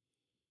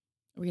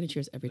 Are we gonna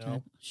cheers every No.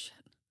 time? Oh, shit.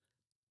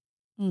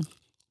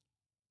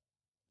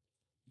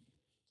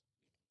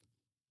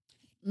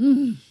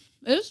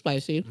 It's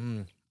spicy.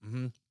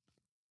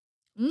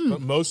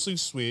 But mostly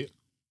sweet.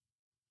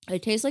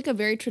 It tastes like a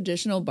very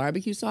traditional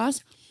barbecue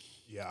sauce,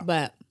 Yeah.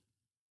 but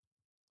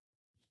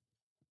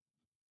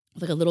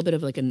with like a little bit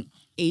of like an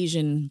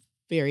Asian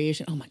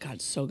variation. Oh my god,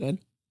 it's so good.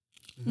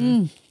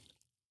 God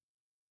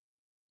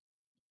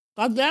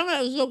damn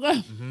it, it's so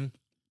good.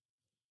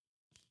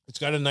 It's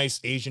got a nice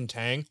Asian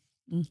tang,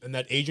 and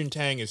that Asian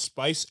tang is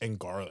spice and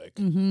garlic.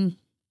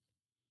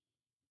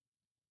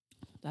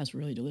 That's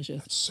really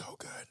delicious. That's so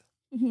good.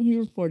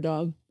 You're a poor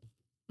dog.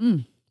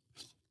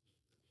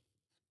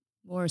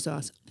 More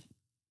sauce.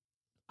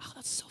 Oh,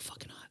 that's so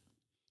fucking hot.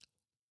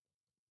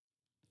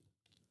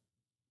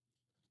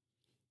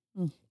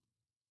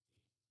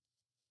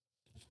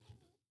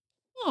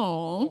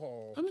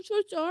 Oh, I'm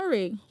so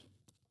sorry.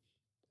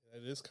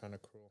 That is kind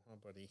of cruel, huh,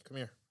 buddy? Come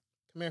here.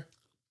 Come here.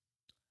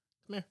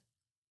 Come here.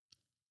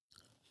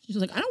 She's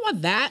like, I don't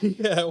want that.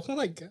 Yeah, oh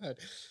my God.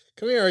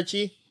 Come here,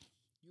 Archie.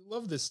 You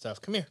love this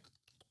stuff. Come here.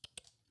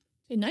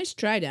 Hey, nice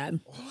try, Dad.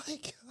 Oh my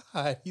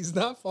God. He's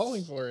not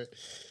falling for it.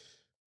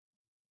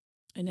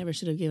 I never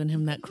should have given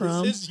him that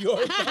crumb. This is your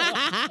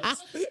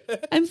fault.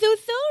 I'm so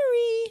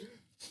sorry.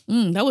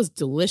 That was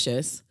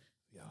delicious.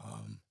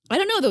 Yum. I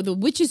don't know, though. The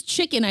witch's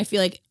chicken, I feel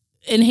like,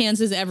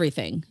 enhances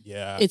everything.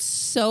 Yeah. It's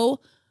so,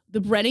 the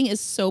breading is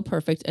so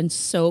perfect and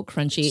so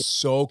crunchy. It's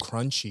so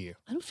crunchy.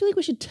 I don't feel like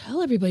we should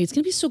tell everybody. It's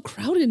going to be so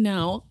crowded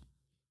now.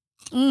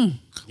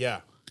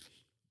 Yeah.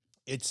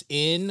 It's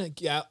in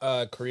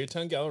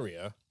Koreatown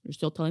Galleria. You're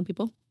still telling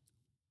people?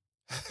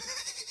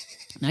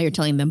 Now you're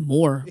telling them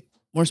more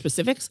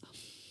specifics?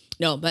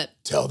 No, but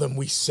Tell them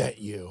we sent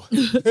you.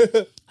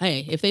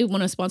 hey, if they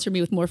want to sponsor me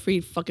with more free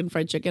fucking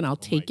fried chicken, I'll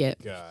take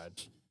it. God.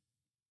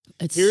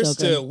 It's Here's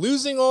so good. to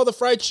losing all the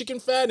fried chicken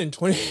fat in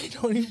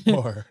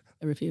 2024.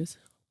 I refuse.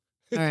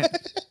 All right.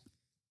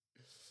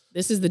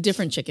 This is the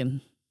different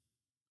chicken,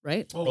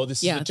 right? Oh,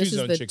 this is the this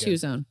two-zone is the chicken.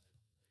 two-zone.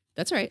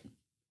 That's right.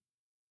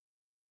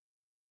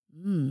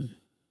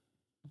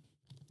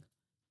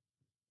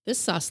 This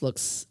sauce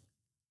looks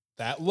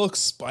That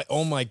looks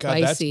oh my God,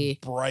 spicy.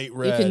 that's bright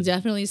red. You can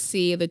definitely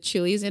see the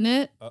chilies in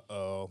it.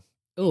 Uh-oh.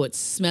 Oh, it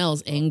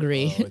smells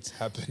angry. Oh, it's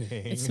happening.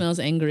 It smells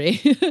angry.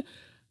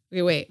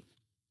 Okay, wait.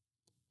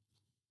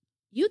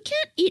 You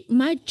can't eat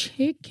my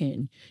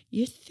chicken.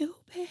 You're so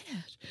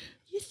bad.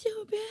 You're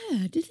so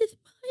bad. This is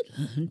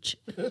my lunch.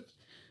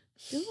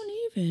 Don't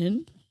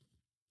even.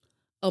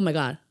 Oh my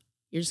God.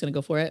 You're just going to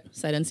go for it?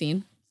 Sight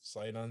unseen?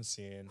 Sight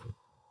unseen.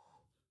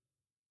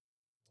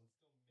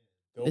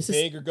 Go This is-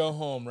 big or go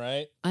home,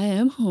 right? I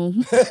am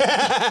home.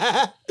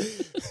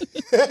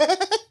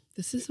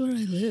 This is where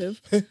I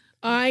live.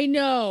 I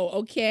know,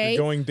 okay?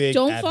 You're going big.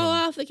 Don't at fall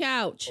home. off the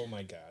couch. Oh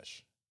my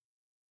gosh.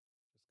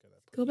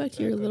 Go back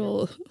to your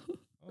little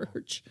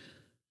perch.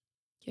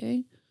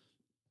 Okay.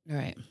 All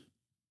right.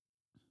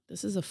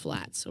 This is a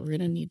flat, so we're going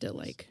to need to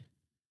like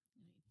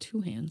 2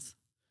 hands.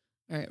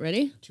 All right,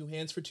 ready? 2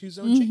 hands for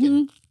two-zone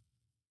chicken.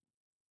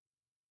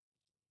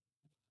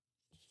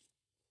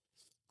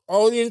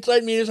 Oh, the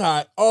inside meat is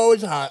hot. Oh,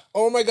 it's hot.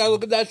 Oh my God,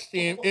 look at that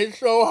steam. It's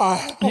so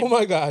hot. Oh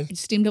my God. I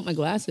steamed up my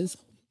glasses.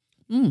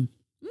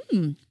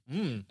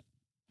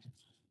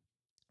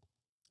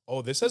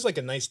 Oh, this has like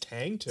a nice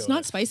tang to it. It's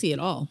not spicy at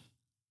all.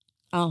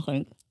 I don't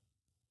think.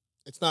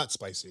 It's not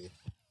spicy.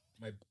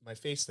 My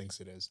face thinks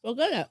it is. Look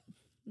at it.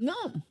 No.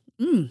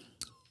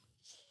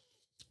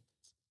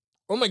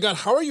 Oh my God,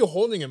 how are you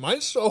holding it?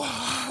 Mine's so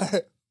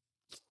hot.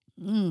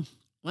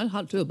 Mine's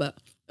hot too, but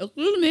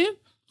excuse me.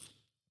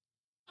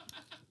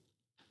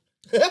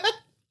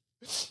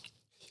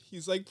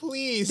 He's like,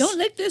 please. Don't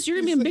lick this. You're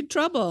going to be in big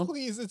trouble.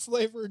 Please, it's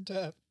life or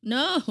death.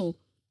 No. You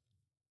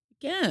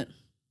can't.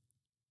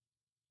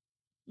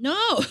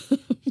 No.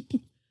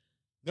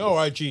 No,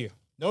 IG.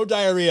 No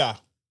diarrhea.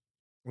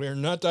 We're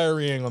not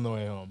diarrheaing on the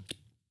way home.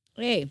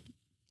 Hey,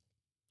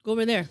 go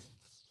over there.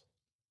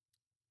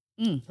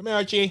 Come here,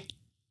 Archie.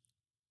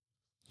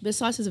 This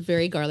sauce is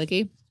very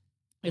garlicky.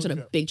 I just had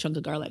a big chunk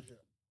of garlic.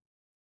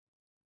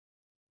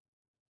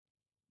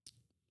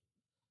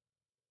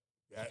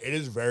 Yeah, it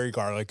is very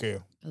garlicky.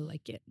 I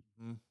like it.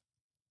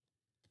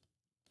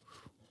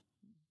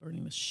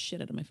 Burning the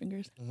shit out of my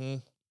fingers.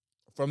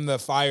 From the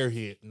fire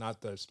heat, not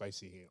the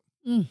spicy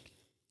heat.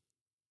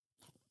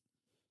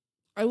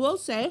 I will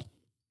say,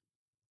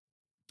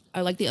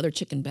 I like the other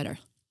chicken better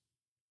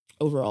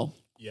overall.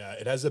 Yeah,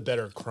 it has a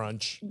better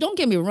crunch. Don't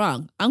get me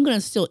wrong. I'm going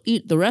to still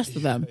eat the rest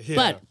of them. Yeah.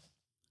 But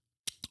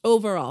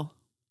overall.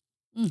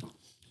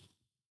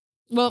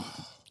 Well,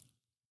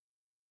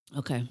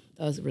 Okay,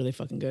 that was really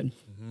fucking good.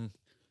 Mm-hmm.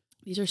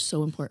 These are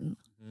so important.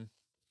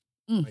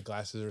 My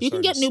glasses are You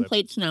can starting get to new slip.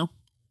 plates now.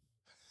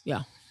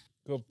 Yeah.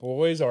 Good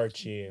boys,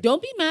 Archie.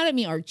 Don't be mad at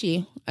me,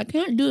 Archie. I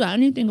can't do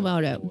anything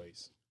about it.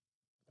 Boys.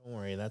 Don't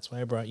worry, that's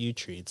why I brought you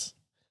treats.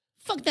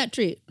 Fuck that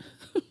treat.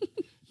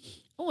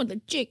 I want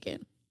the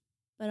chicken,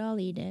 but I'll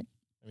eat it.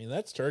 I mean,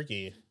 that's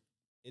turkey.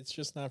 It's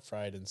just not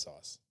fried in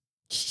sauce.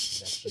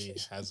 It actually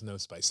has no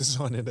spices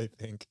on it, I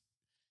think.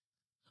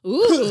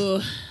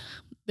 Ooh,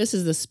 this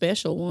is the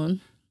special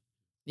one.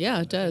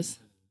 Yeah, it does.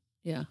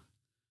 Yeah.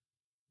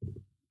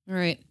 All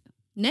right.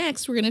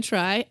 Next, we're going to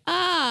try,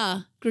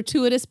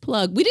 gratuitous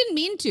plug. We didn't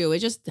mean to. It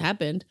just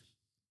happened.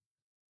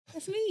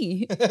 That's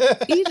me.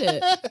 Eat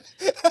it.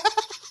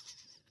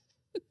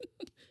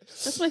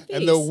 That's my face.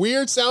 And the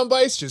weird sound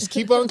bites just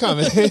keep on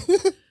coming.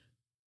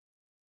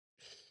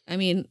 I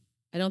mean,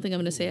 I don't think I'm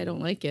going to say I don't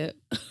like it.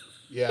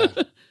 Yeah.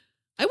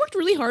 I worked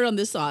really hard on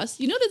this sauce.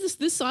 You know that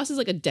this sauce is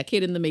like a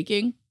decade in the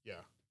making? Yeah.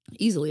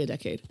 Easily a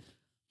decade.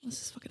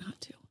 This is fucking hot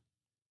too.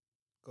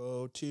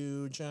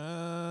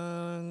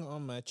 Gochujang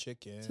on my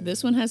chicken. So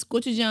this one has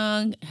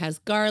gochujang, it has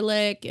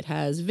garlic, it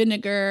has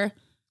vinegar.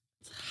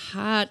 It's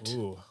hot.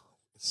 Ooh,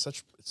 it's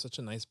such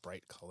a nice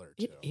bright color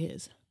too. It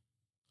is.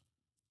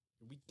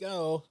 Here we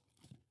go.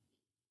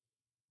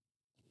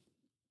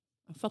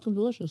 Fucking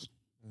delicious.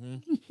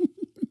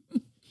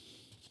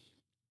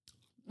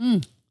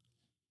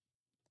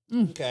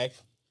 Okay.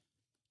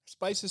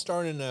 Spice is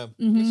starting to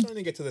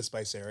get to the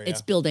spice area.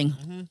 It's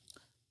building.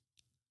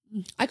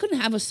 I couldn't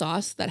have a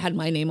sauce that had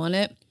my name on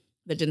it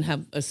that didn't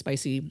have a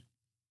spicy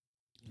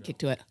kick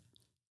to it.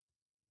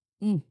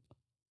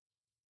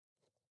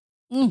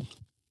 Oh,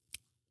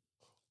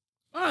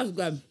 that's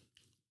good.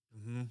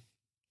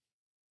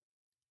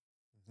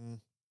 So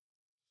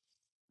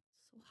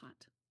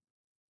hot.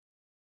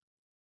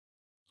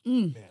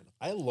 Man,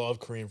 I love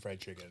Korean fried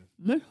chicken.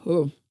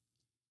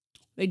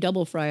 They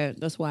double fry it.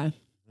 That's why.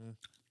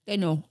 They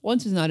know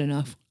once is not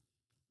enough.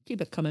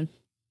 Keep it coming.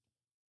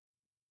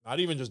 Not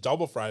even just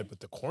double fried, but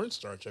the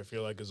cornstarch I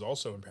feel like is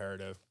also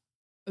imperative.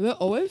 Is that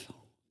always?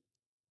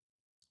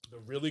 The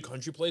really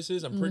country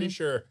places, I'm pretty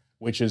sure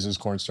which is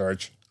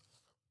cornstarch.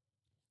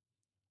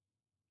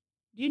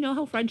 Do you know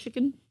how fried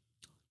chicken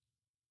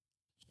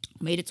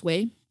made its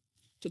way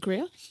to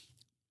Korea?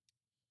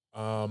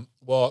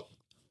 Well,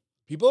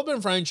 people have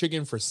been frying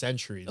chicken for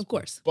centuries. Of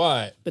course.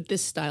 But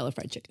this style of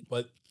fried chicken.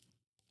 But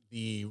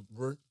the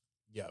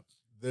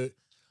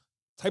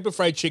type of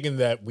fried chicken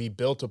that we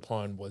built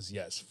upon was,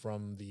 yes,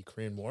 from the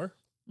Korean War.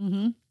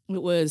 It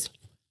was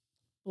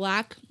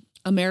Black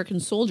American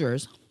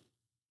soldiers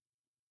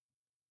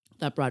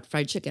that brought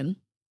fried chicken,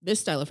 this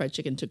style of fried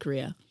chicken, to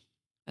Korea.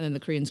 And then the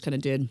Koreans kind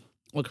of did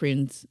what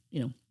Koreans,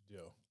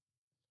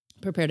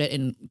 prepared it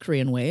in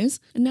Korean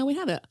ways. And now we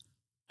have it.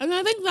 And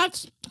I think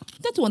that's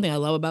one thing I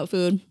love about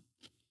food.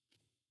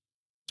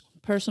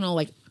 Personal,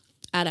 like,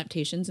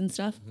 adaptations and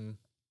stuff.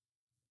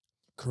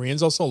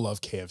 Koreans also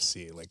love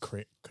KFC, like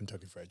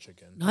Kentucky Fried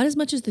Chicken. Not as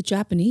much as the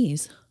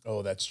Japanese.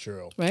 Oh, that's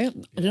true. Right?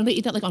 Yeah. Don't they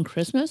eat that like on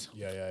Christmas?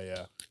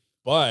 Yeah.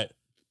 But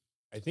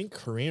I think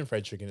Korean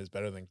fried chicken is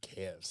better than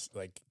KFC,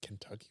 like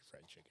Kentucky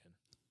Fried Chicken.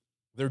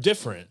 They're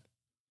different.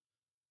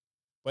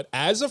 But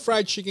as a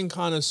fried chicken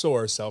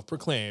connoisseur,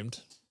 self-proclaimed,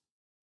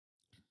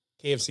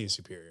 KFC is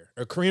superior.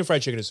 Or Korean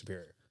fried chicken is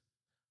superior.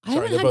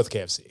 Sorry, they're both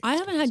KFC. I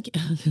haven't had...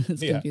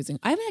 It's confusing.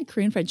 I haven't had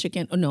Korean fried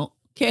chicken. Oh, no.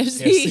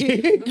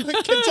 KFC.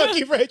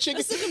 Kentucky Fried Chicken.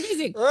 That's so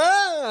confusing.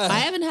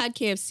 I haven't had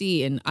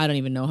KFC in I don't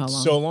even know how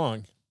long. So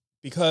long.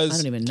 Because I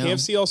don't even know.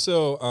 KFC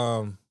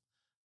also,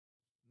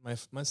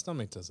 my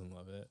stomach doesn't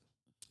love it.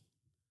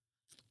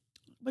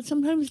 But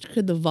sometimes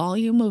could the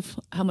volume of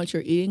how much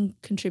you're eating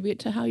contribute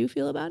to how you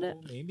feel about it?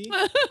 Maybe.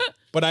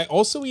 But I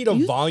also eat a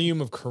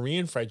volume of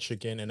Korean fried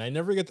chicken, and I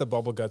never get the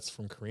bubble guts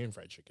from Korean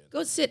fried chicken.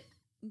 Go sit.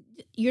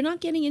 You're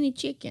not getting any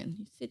chicken.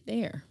 You sit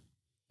there.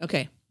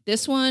 Okay.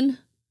 This one.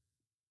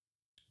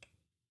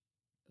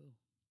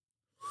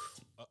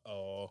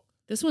 Uh-oh.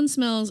 This one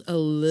smells a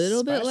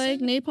little bit like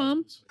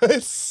napalm.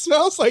 It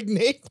smells like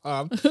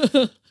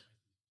napalm.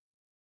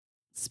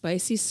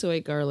 Spicy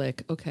soy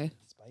garlic. Okay.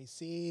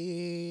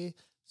 Spicy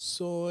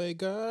soy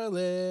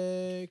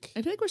garlic.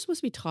 I feel like we're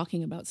supposed to be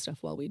talking about stuff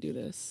while we do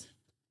this.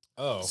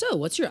 Oh. So,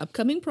 what's your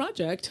upcoming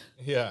project?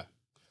 Yeah.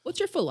 What's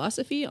your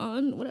philosophy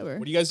on whatever?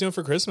 What are you guys doing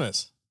for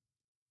Christmas?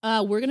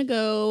 We're going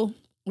to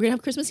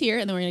have Christmas here,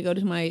 and then we're going to go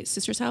to my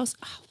sister's house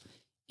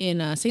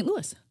in St.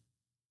 Louis.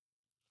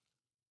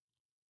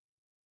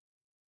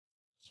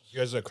 You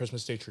guys have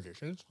Christmas Day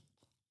traditions?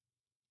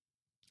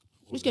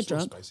 Just get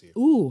drunk. Spicy.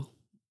 Ooh.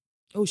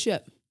 Oh,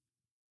 shit.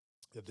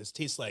 Yeah, this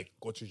tastes like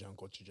gochujang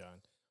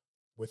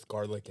with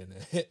garlic in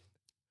it.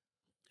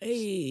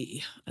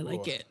 Hey, I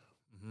like it.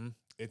 Mm-hmm.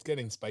 It's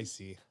getting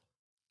spicy.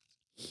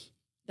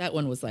 That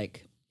one was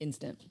like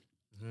instant.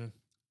 Do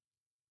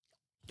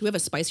we have a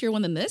spicier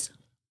one than this?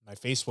 My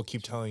face will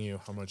keep telling you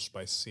how much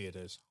spicy it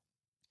is.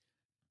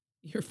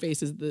 Your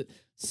face is the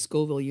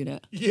Scoville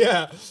unit.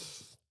 Yeah.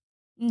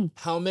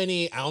 How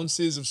many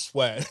ounces of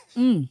sweat?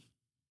 You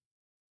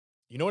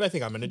know what I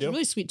think I'm going to do? It's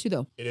really sweet too,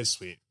 though. It is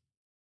sweet.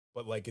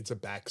 but like it's a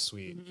back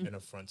sweet and a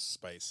front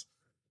spice.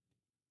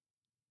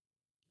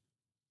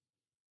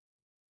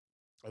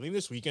 I think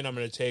this weekend I'm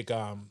gonna take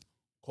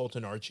Colt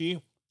and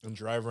Archie and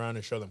drive around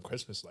and show them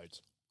Christmas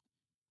lights.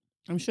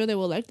 I'm sure they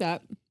will like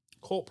that.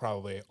 Colt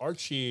probably.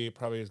 Archie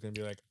probably is gonna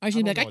be like,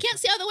 Archie'd be like, I can't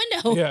see out the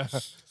window.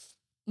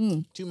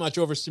 Yeah. Too much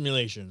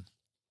overstimulation.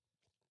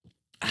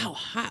 Ow,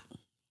 hot.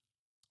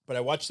 But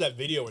I watched that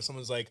video where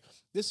someone's like,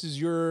 this is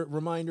your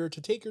reminder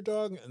to take your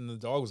dog. And the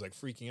dog was like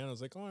freaking out. I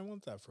was like, oh, I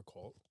want that for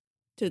Colt.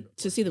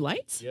 To see the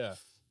lights? Yeah.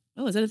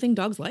 Oh, is that a thing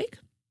dogs like?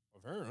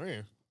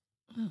 Apparently.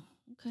 Oh,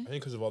 okay. I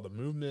think because of all the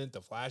movement,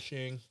 the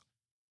flashing.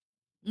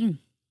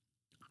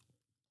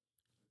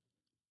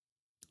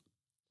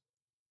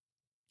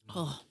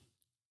 Oh.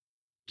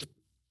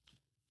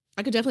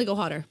 I could definitely go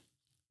hotter.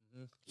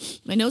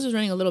 My nose is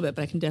running a little bit,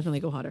 but I can definitely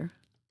go hotter.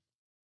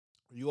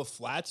 Are you a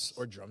flats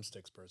or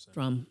drumsticks person?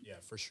 Drum. Yeah,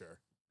 for sure.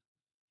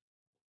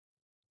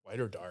 White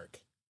or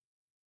dark?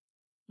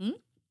 Hmm?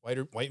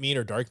 White meat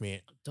or dark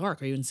meat?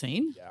 Dark. Are you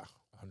insane? Yeah,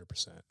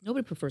 100%.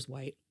 Nobody prefers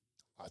white.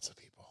 Lots of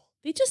people.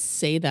 They just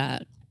say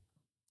that.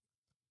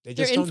 They're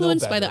They're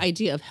influenced by the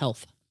idea of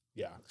health.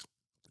 Yeah.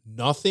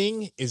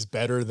 Nothing is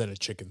better than a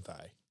chicken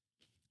thigh.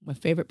 My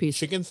favorite piece.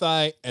 Chicken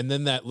thigh, and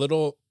then that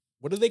little,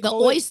 what do they call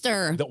the it?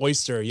 oyster. The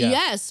oyster, yeah.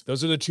 Yes.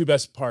 Those are the two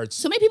best parts.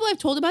 So many people I've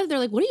told about it, they're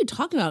like, what are you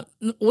talking about?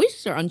 An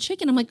oyster on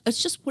chicken? I'm like,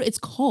 it's just what it's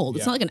called.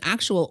 It's not like an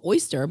actual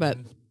oyster, but.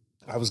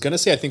 I was going to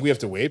say, I think we have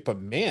to wait, but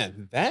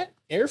man, that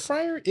air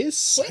fryer is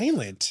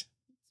silent.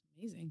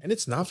 Amazing. And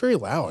it's not very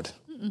loud.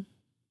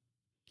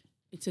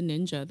 It's a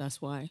ninja,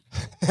 that's why.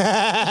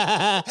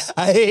 I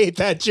hate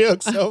that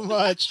joke so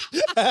much.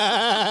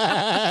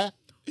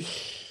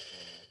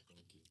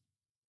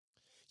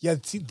 Yeah,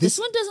 see, this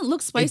one doesn't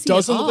look spicy. It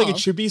doesn't at look like all. it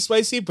should be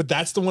spicy, but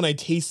that's the one I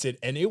tasted,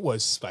 and it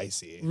was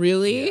spicy.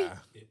 Really? Yeah.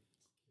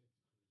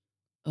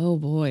 Oh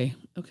boy.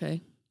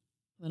 Okay.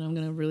 Then I'm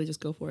gonna really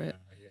just go for it.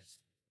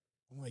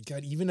 Oh my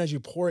god! Even as you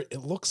pour it,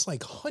 it looks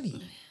like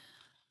honey.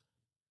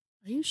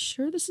 Are you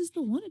sure this is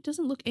the one? It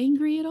doesn't look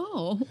angry at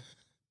all.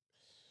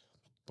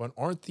 But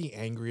aren't the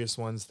angriest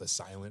ones the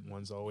silent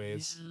ones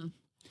always? Yeah.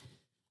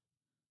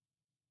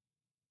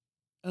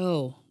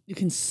 Oh, you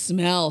can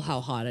smell how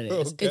hot it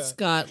is. Okay. It's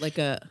got like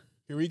a.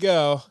 Here we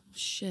go.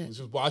 Shit.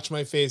 Just watch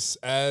my face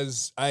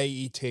as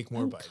I take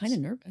more bites. I'm kind of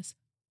nervous.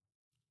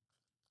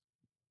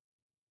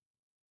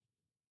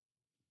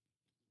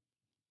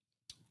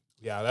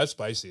 Yeah, that's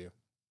spicy. It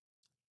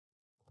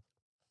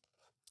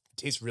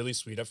tastes really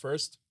sweet at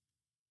first.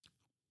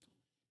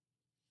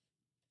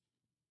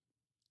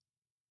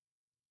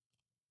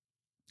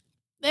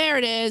 There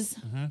it is.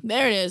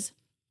 There it is.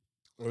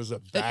 It was a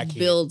back It heat.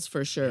 builds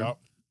for sure. Yep.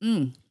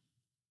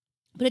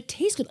 But it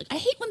tastes good. Like I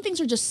hate when things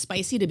are just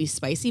spicy to be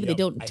spicy, but they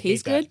don't I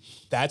taste hate that. good.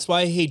 That's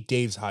why I hate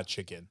Dave's hot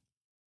chicken.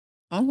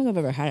 I don't think I've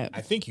ever had it.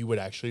 I think you would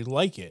actually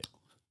like it.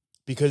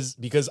 Because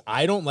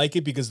I don't like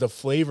it because the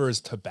flavor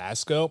is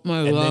Tabasco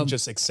and then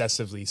just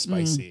excessively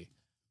spicy.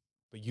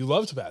 But you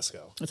love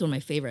Tabasco. That's one of my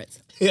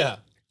favorites. Yeah.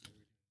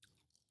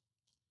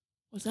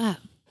 What's that?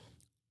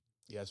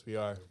 Yes, we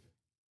are.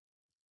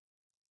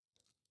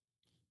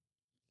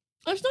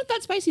 Oh, it's not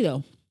that spicy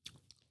though.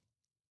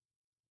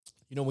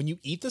 You know, when you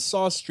eat the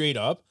sauce straight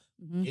up,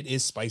 it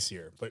is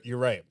spicier. But you're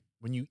right.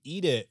 When you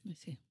eat it Let me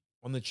see.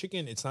 on the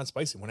chicken, it's not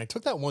spicy. When I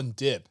took that one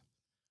dip,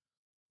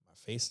 my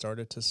face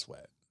started to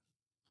sweat.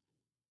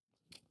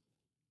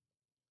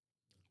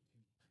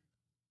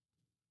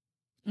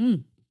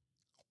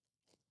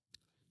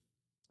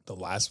 The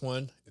last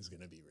one is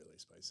going to be really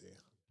spicy.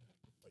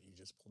 What you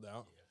just pulled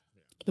out?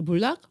 The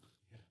bulak?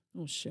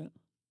 Oh shit.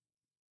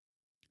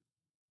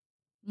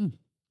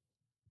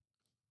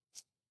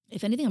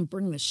 If anything, I'm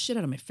burning the shit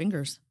out of my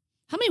fingers.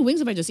 How many wings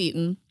have I just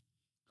eaten?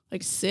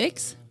 Like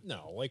 6?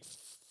 No, like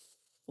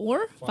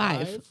 4?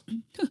 5?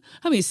 5?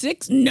 How many?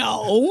 6?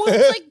 No,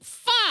 it's like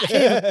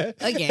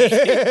 5.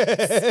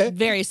 Okay,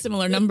 very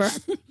similar number.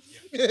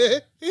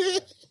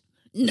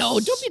 No,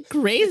 don't be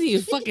crazy,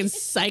 you fucking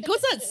psycho.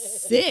 It's not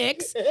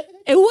 6.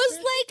 It was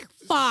like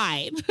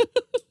 5.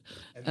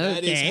 And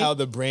that is how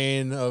the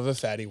brain of a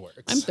fatty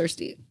works. I'm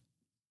thirsty.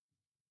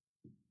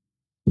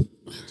 So.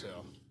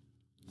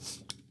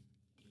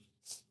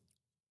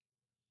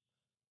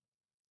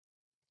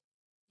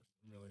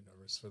 I'm really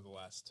nervous for the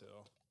last 2.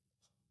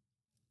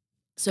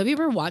 So have you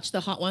ever watched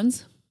the Hot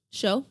Ones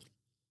show?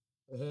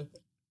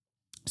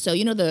 So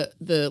you know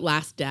the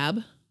last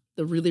dab,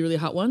 the really, really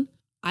hot one?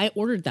 I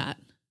ordered that.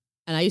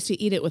 And I used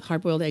to eat it with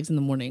hard-boiled eggs in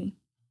the morning.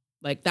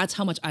 Like, that's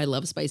how much I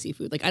love spicy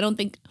food. Like, I don't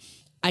think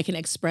I can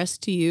express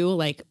to you,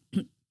 like,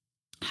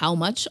 how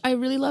much I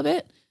really love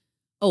it.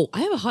 Oh,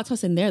 I have a hot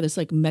sauce in there. This,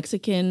 like,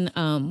 Mexican,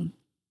 what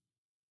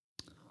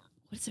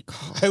is it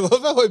called? I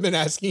love how I've been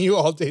asking you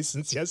all day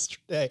since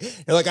yesterday.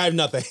 You're like, I have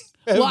nothing.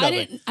 I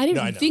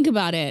didn't think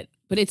about it,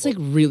 but it's, like,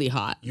 really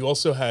hot. You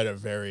also had a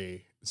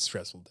very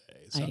stressful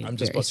day. So I'm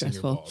just busting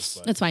your balls.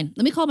 But. That's fine.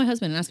 Let me call my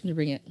husband and ask him to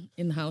bring it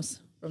in the house.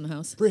 From the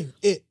house. Bring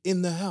it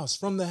in the house,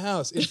 from the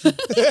house.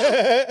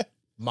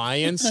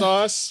 Mayan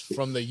sauce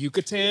from the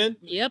Yucatan.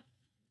 Yep.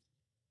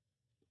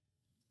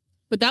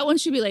 But that one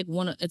should be like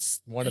it's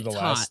One of the it's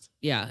hot. last.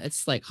 Yeah,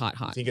 it's like hot.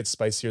 I think it's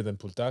spicier than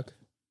pultak.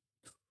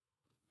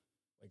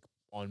 Like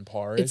on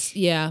par. It's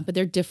but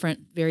they're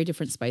different, very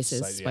different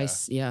spices.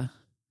 Spice, Yeah.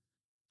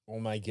 Oh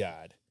my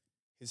God.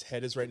 His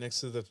head is right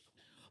next to the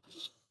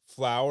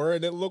flower,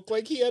 and it looked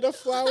like he had a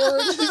flower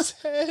in his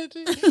head.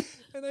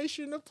 And I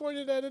shouldn't have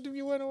pointed at it if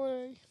you went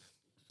away.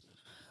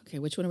 Okay,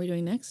 which one are we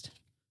doing next?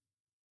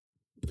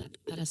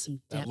 That has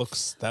some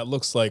depth. That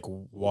looks like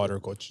water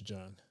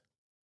gochujang.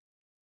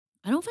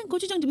 I don't find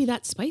gochujang to be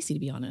that spicy, to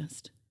be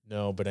honest.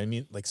 No, but I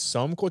mean, like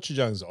some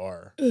gochujangs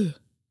are. This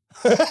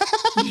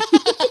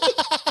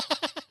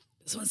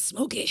one's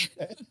smoky.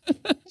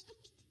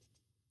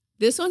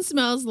 This one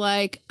smells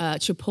like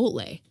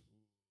chipotle.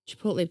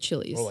 Chipotle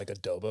chilies. Or like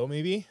adobo,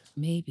 maybe?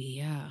 Maybe,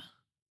 yeah.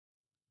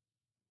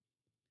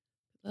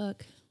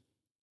 Look.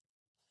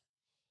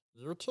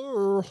 You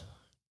too.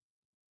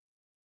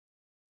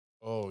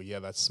 Oh, yeah,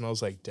 that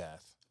smells like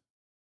death.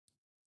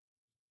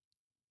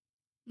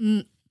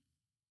 Mm.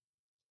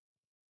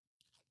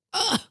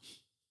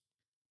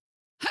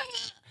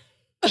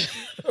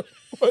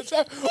 What's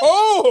that?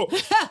 Oh!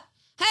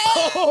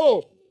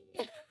 Oh!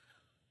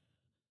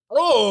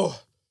 Oh!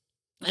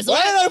 Why did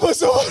I put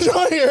so much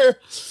on here?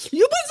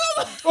 You put so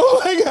much.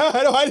 Oh my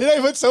God! Why did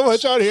I put so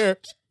much on here?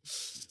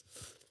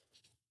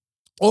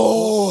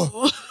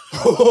 Oh!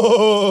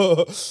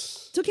 Oh.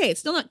 It's okay. It's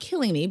still not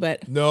killing me,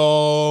 but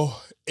No,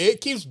 it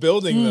keeps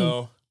building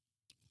though.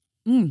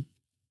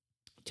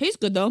 Tastes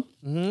good though.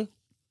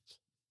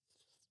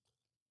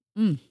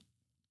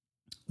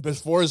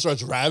 Before it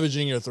starts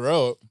ravaging your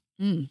throat.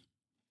 Oh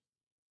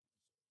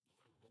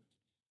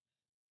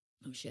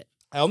shit.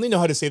 I only know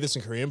how to say this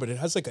in Korean, but it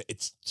has like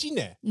it's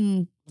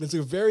jine. It's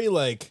a very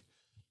like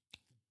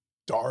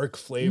dark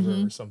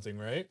flavor or something,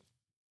 right?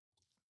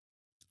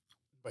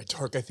 By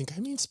dark, I think I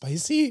mean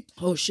spicy.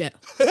 Oh shit.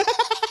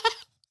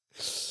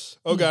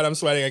 Oh God, I'm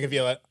sweating. I can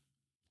feel it.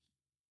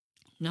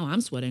 No,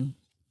 I'm sweating.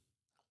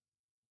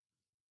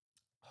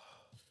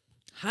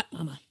 Hot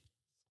mama.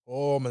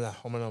 Oh man,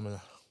 oh man, oh man.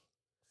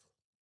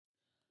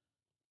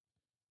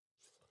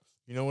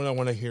 You know what I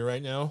want to hear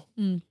right now?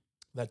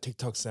 That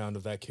TikTok sound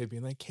of that kid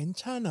being like,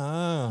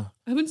 "괜찮아."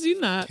 I haven't seen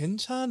that.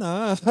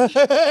 괜찮아.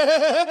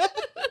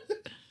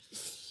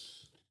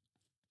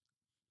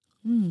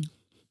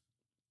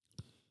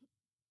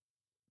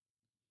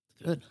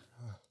 Good.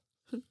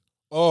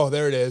 Oh,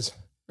 there it is.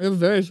 It's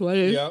very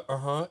sweaty. Yeah,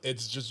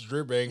 it's just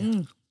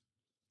dripping.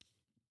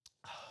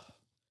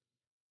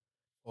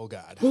 Oh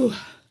God.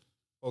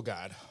 Oh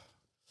God.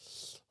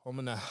 Oh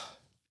my.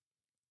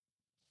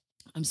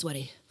 I'm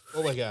sweaty.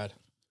 Oh my God.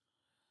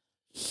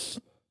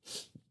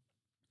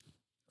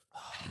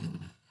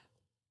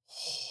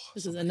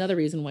 This is another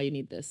reason why you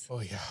need this. Oh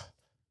yeah.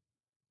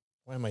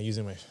 Why am I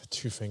using my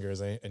two fingers?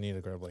 I need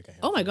to grab like a hand.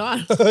 Oh my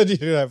God. Do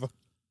you have?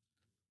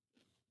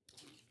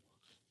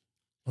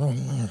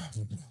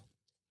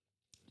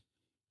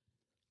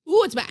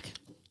 Ooh, it's back.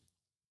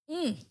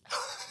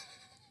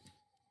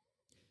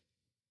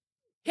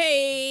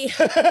 Hey.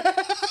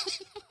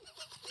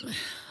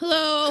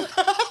 Hello.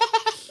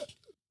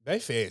 My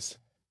face.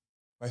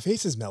 My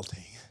face is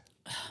melting.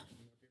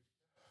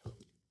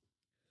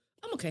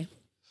 I'm okay.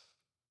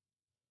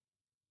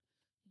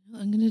 You know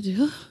what I'm gonna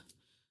do?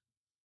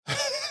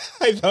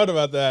 I thought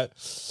about that.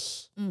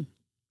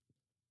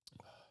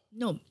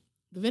 No,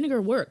 the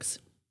vinegar works.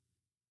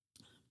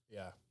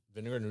 Yeah,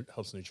 vinegar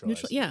helps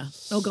neutralize. Yeah.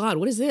 Oh God,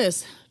 what is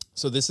this?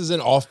 So this is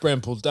an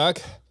off-brand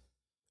pultak,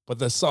 but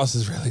the sauce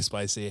is really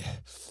spicy.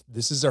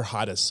 This is their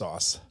hottest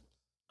sauce.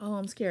 Oh,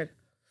 I'm scared.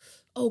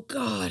 Oh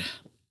God,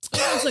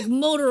 it's like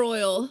motor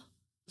oil.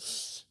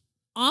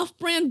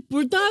 Off-brand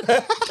burdak.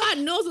 God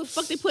knows what the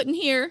fuck they put in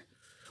here.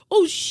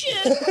 Oh shit.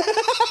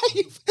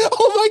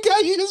 Oh my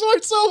God, you just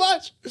worked so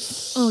much.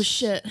 Oh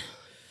shit.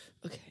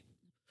 Okay.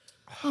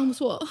 I almost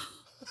swallowed.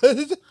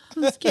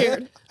 I'm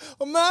scared.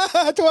 엄마,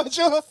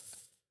 도와줘.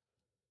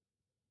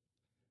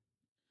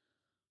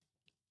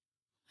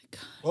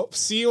 Well,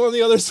 see you on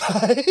the other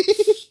side.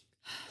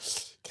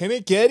 Can you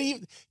get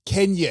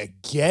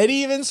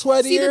even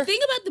sweatier? See, the thing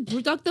about the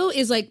burdak though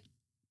is like,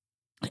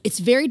 it's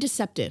very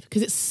deceptive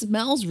because it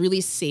smells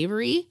really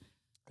savory.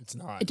 It's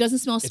not. It doesn't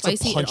smell spicy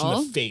it's a punch at all.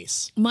 in the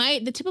face.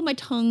 The tip of my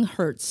tongue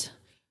hurts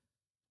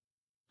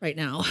right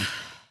now.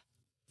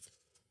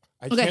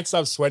 I can't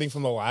stop sweating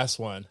from the last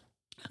one.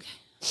 Okay.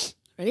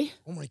 Ready?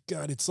 Oh my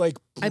God, it's like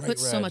I put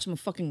so much. I'm a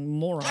fucking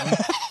moron.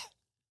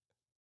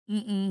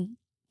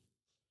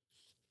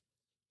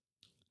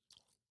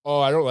 Oh,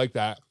 I don't like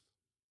that.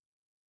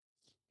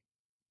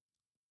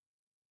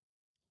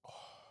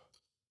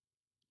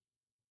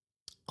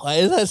 Why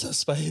is that so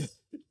spicy?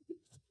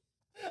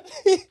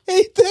 I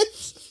hate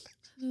this.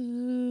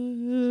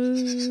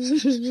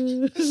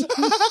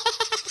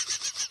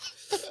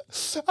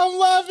 I'm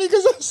laughing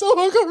because I'm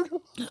so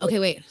uncomfortable. Okay,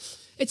 wait.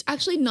 It's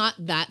actually not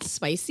that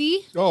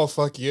spicy. Oh,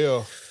 fuck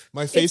you.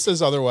 My face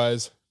says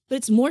otherwise. But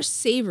it's more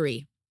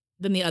savory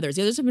than the others.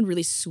 The others have been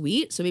really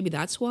sweet, so maybe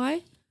that's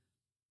why.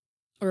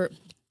 Or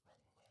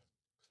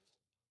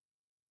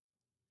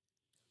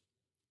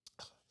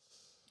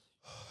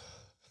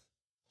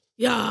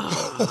Yeah.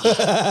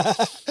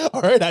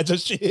 All right,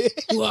 a저씨.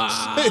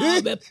 Wow.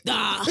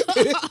 맵다.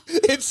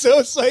 It's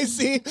so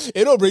spicy.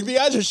 It'll bring the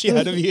a저씨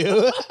out of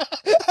you.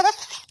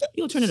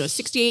 You'll turn into a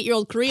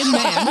 68-year-old Korean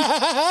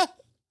man.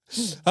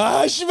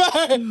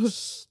 씨발.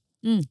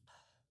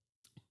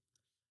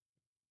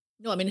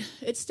 No, I mean,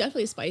 it's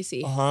definitely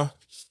spicy.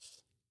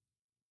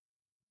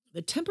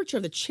 The temperature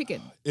of the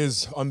chicken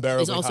is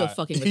unbearably is also hot.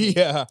 fucking with me.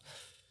 Yeah.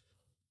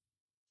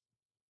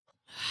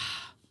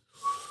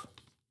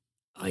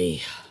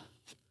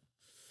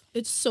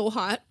 It's so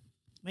hot.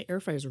 My air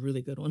fryer is a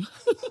really good one.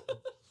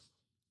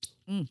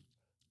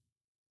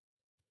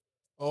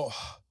 Oh.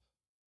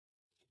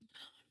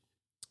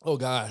 Oh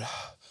God.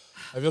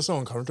 I feel so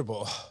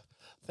uncomfortable.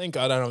 Thank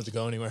God I don't have to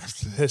go anywhere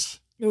after this.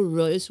 You're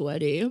really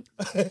sweaty.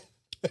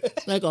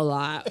 Like a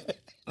lot.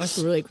 That's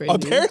really crazy.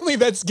 Apparently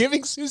that's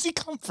giving Susie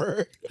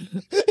comfort.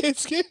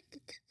 It's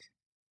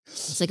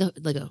like a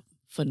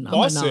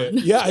phenomenon. faucet.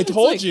 Yeah, I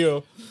told like,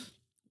 you.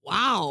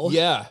 Wow.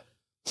 Yeah.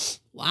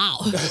 Wow.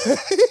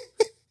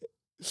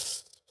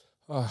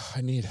 Oh,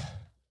 I need.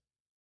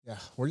 Yeah,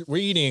 we're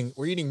eating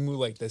moo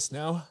like this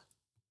now.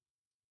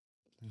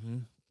 Mm-hmm.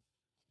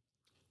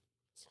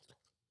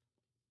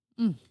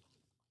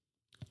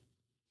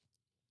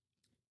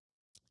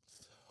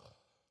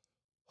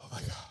 Oh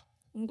my God.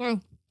 Okay.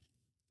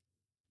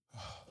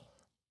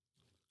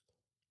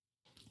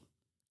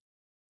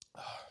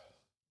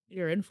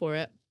 You're in for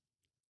it.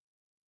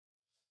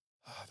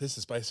 This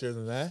is spicier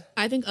than that.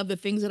 I think of the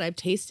things that I've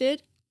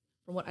tasted,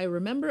 from what I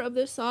remember of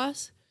this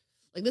sauce,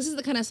 like this is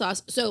the kind of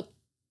sauce. So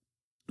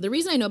the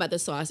reason I know about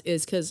this sauce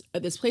is because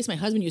at this place my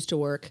husband used to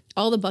work,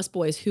 all the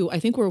busboys who I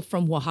think were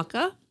from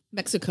Oaxaca,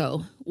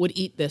 Mexico, would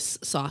eat this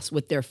sauce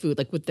with their food,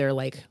 like with their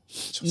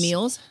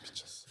meals.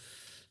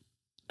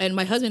 And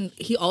my husband,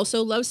 he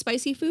also loves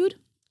spicy food.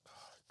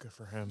 Good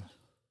for him.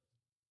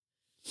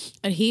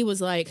 And he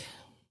was like,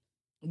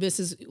 this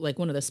is like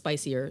one of the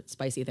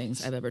spicy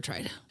things I've ever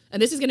tried.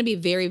 And this is going to be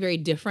very, very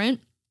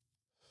different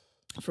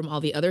from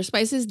all the other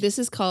spices. This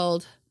is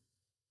called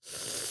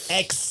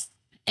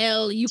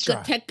El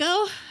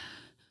Yucateco,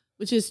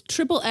 which is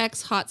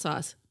XXX hot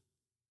sauce.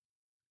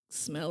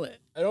 Smell it.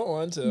 I don't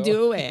want to.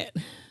 Do it.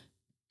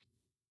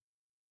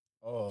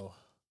 Oh.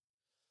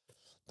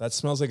 That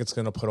smells like it's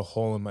going to put a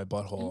hole in my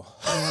butthole.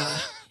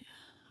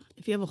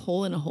 If you have a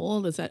hole in a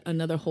hole, is that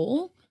another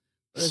hole?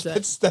 Or is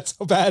that... That's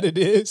how bad it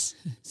is.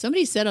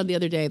 Somebody said on the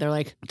other day, they're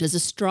like, does a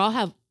straw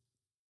have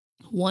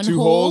one two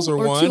hole holes or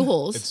one? 2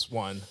 holes? It's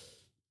one.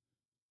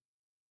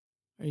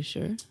 Are you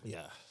sure?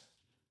 Yeah.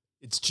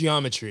 It's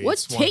geometry.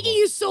 What's taking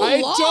you so long?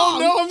 I don't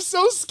know. I'm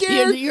so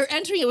scared. You're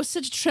entering it with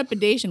such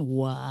trepidation.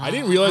 What? I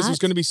didn't realize it was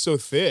going to be so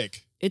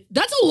thick.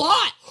 That's a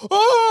lot.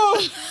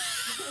 Oh!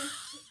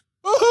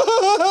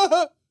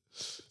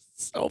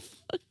 So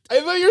fucked. I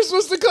thought you were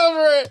supposed to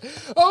cover it.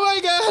 Oh my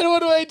God, what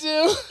do I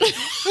do?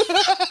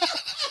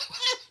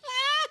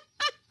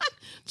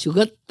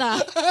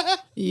 Chugata.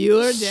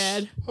 You're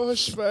dead. Oh,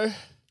 shit.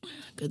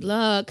 Good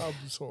luck. I'm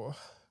so...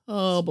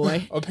 Oh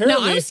boy.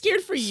 Apparently, now I'm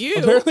scared for you.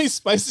 Apparently,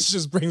 spices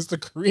just brings the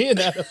Korean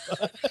out of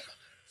us.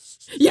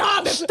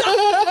 Yeah,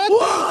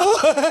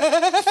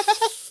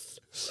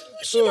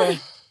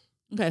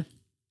 okay.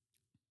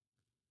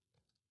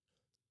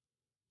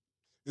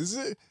 Is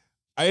it?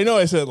 I know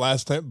I said it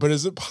last time, but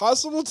is it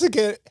possible to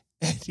get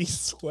any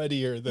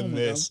sweatier than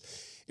this? God.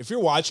 If you're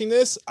watching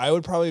this, I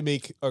would probably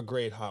make a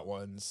great hot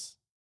ones.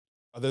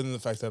 Other than the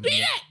fact that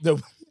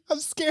I'm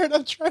scared.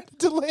 I'm trying to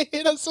delay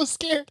it. I'm so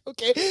scared.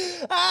 Okay.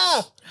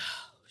 Ah.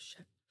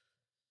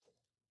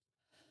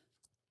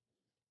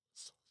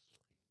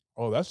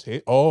 Oh,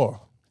 shit. Oh,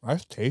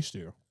 that's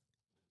tasty.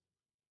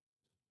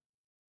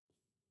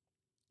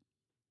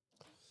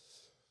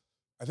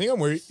 I think I'm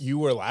where you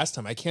were last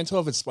time. I can't tell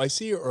if it's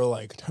spicy or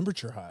like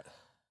temperature hot.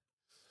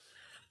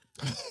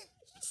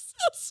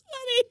 So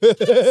sweaty.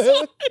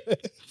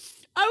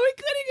 Are we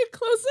cutting a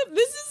close up?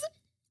 This is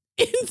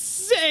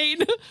insane.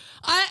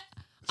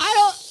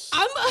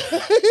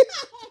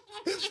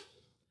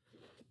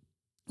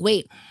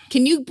 Wait,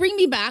 can you bring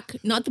me back?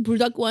 Not the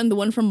Bruduck one, the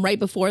one from right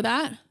before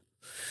that?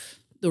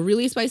 The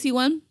really spicy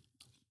one?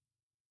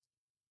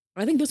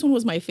 I think this one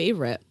was my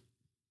favorite.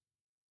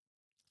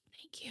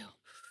 Thank you.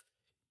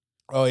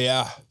 Oh,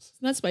 yeah.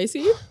 Isn't that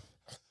spicy?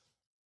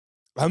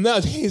 I'm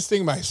not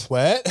tasting my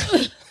sweat.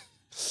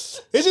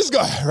 It's just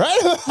going right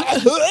in my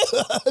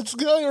mouth. It's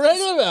going right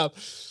in my mouth.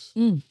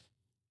 Mm.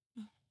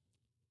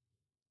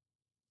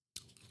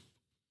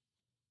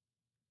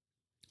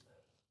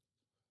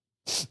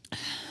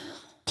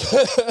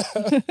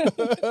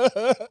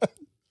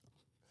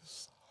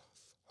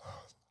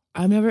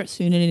 I've never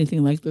seen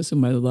anything like this in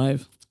my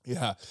life.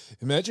 Yeah.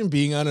 Imagine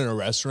being out in a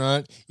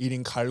restaurant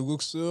eating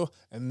kalguksu,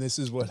 and this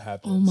is what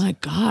happens. Oh my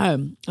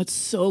God. That's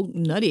so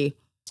nutty.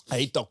 I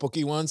ate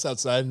tteokbokki once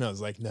outside, and I was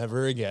like,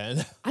 never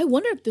again. I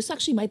wonder if this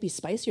actually might be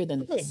spicier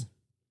than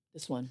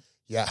this one.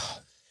 Yeah.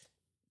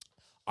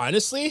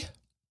 Honestly,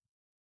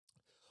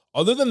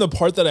 other than the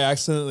part that I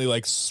accidentally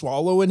like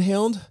swallow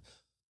inhaled,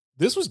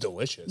 this was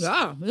delicious.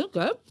 Yeah, it's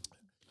good.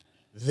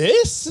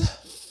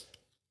 This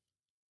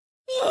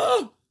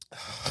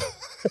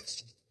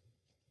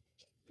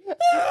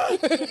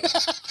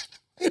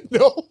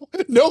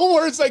No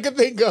words I could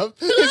think of.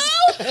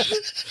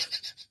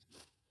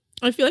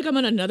 I feel like I'm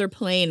on another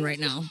plane right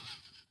now.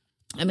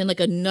 I'm in like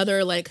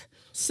another like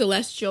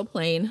celestial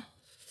plane.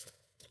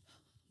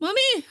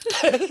 Mommy!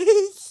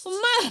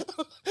 Mama!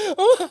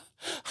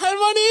 Hi,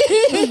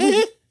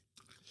 money.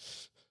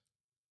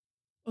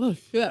 Oh,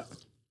 shit.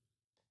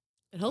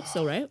 It helps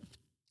though, right?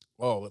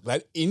 Oh,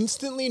 that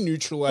instantly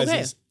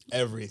neutralizes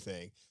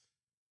everything.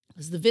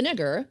 It's the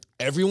vinegar.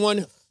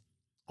 Everyone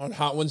on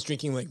Hot Ones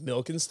drinking like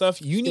milk and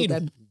stuff, you need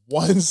Stupid.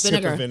 one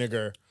sip of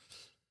vinegar.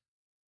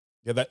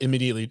 Yeah, that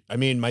immediately, I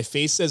mean, my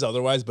face says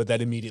otherwise, but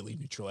that immediately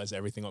neutralizes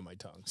everything on my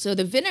tongue. So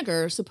the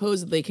vinegar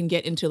supposedly can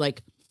get into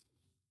like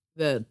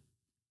your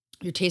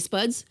taste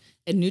buds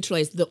and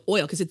neutralize the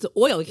oil because it's the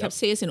oil, the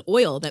capsaicin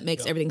oil that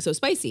makes everything so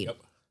spicy. Yep.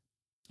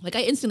 Like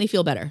I instantly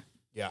feel better.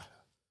 Yeah.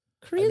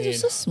 Koreans are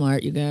so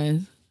smart, you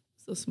guys.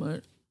 So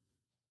smart.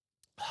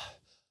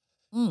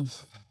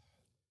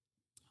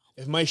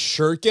 If my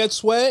shirt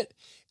gets wet,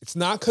 it's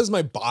not because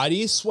my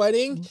body's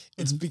sweating.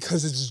 It's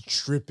because it's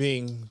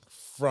dripping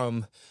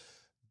from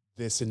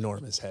this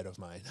enormous head of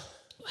mine.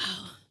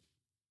 Wow.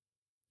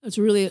 It's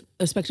really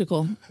a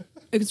spectacle.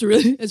 It's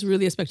really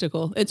a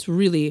spectacle. It's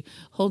really,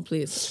 hold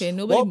please. Okay,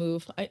 nobody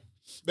move.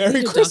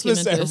 Merry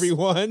Christmas,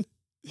 everyone.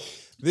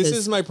 This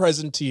is my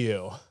present to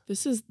you.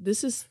 This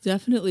is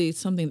definitely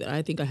something that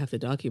I think I have to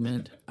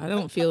document. I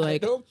don't feel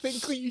like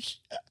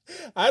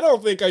I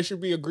don't think I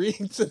should be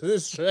agreeing to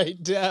this right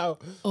now.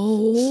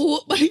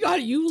 Oh my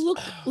God, you look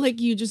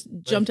like you just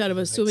jumped out of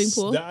a swimming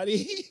pool.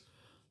 Snotty.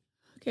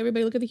 Okay,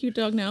 everybody look at the cute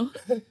dog now.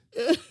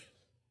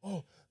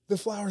 Oh, the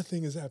flower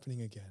thing is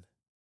happening again.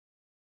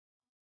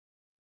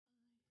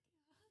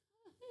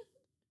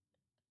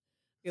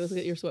 Okay, let's look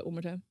at your sweat one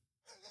more time.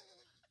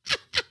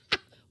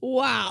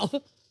 Wow.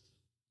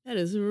 That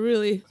is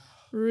really,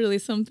 really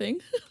something.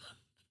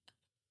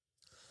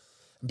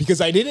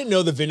 Because I didn't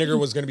know the vinegar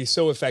was going to be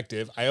so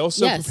effective, I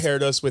also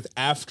prepared us with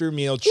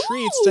after-meal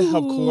treats to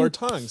help cool our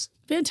tongues.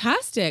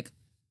 Fantastic.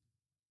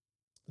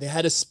 They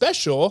had a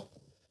special,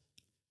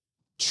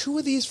 2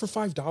 of these for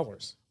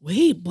 $5.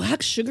 Wait,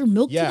 black sugar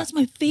milk tea? That's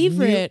my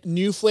favorite.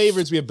 New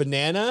flavors. We have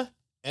banana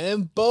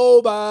and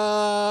boba.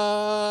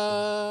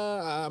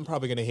 I'm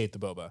probably going to hate the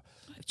boba.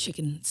 I have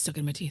chicken stuck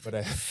in my teeth.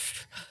 But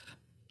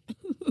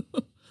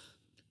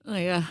oh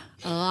yeah,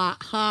 a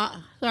lot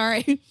hot.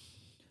 Sorry.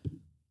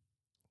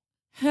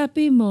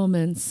 Happy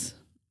moments.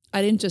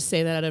 I didn't just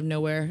say that out of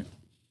nowhere.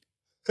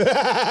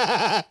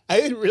 I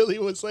really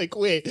was like,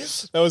 wait,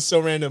 that was so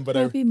random. But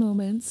happy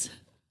moments.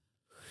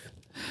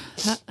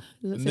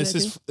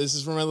 This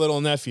is for my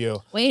little nephew.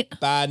 Wait,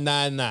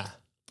 banana.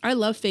 I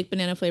love fake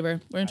banana flavor.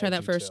 We're gonna try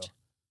that first. Too.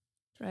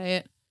 Try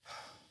it.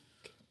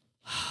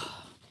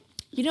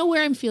 You know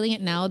where I'm feeling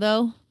it now,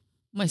 though?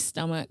 My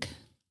stomach.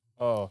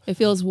 Oh, it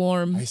feels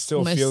warm. I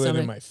still feel it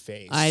in my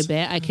face. I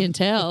bet. I can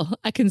tell.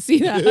 I can see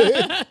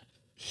that.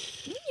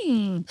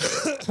 You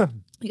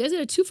guys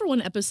did a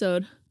 2-for-1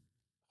 episode.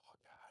 Oh,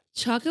 God.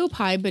 Choco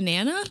pie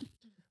banana?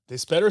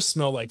 This better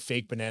smell like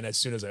fake banana as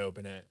soon as I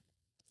open it.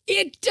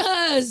 It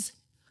does.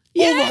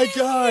 Yay! Oh my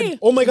God.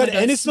 Oh my God.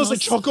 And it smells like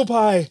choco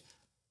pie.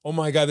 Oh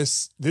my God.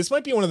 This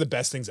might be one of the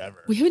best things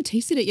ever. We haven't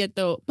tasted it yet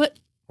though, but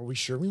are we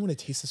sure we want to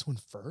taste this one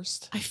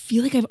first? I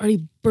feel like I've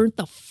already burnt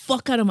the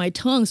fuck out of my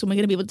tongue, so am I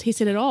going to be able to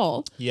taste it at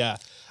all? Yeah.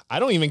 I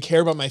don't even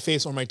care about my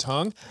face or my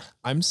tongue.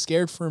 I'm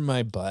scared for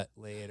my butt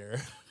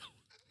later.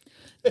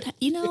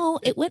 You know,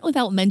 it went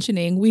without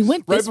mentioning. We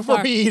went this right before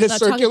far we eat a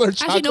circular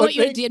chocolate Actually, you know what?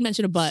 thing? You did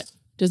mention a butt.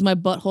 Does my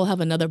butthole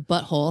have another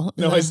butthole?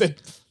 No, I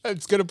said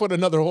it's going to put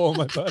another hole in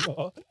my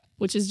butthole.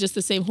 Which is just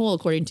the same hole,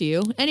 according to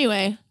you.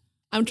 Anyway,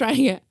 I'm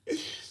trying it.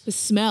 The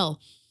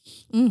smell.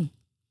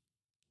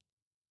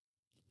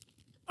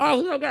 Oh,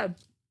 it's so good.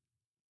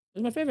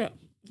 It's my favorite.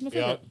 It's my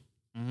favorite. Yep.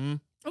 Mm-hmm.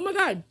 Oh my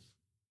God.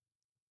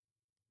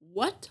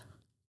 What?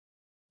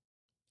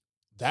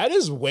 That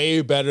is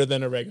way better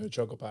than a regular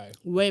choco pie.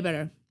 Way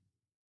better.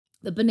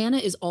 The banana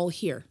is all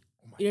here.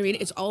 Oh you know what I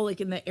mean? It's all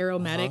like in the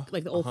aromatic,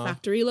 like the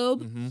olfactory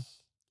lobe. Mm-hmm.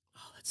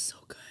 Oh, that's so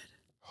good.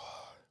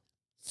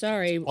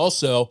 Sorry.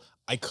 Also,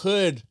 I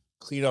could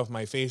clean off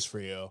my face for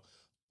you,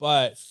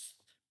 but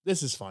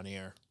this is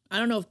funnier. I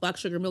don't know if black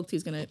sugar milk tea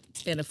is going to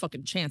stand a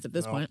fucking chance at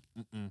this point.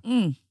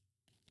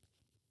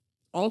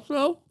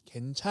 Also,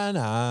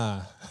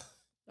 괜찮아.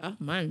 That's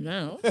mine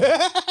now.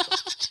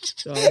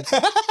 So,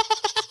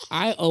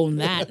 I own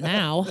that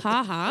now.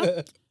 Ha ha.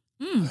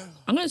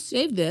 I'm going to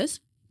save this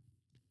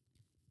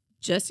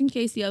just in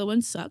case the other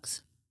one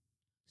sucks.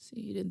 See,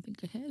 you didn't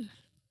think ahead.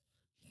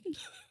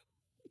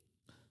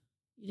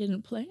 You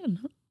didn't plan,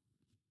 huh?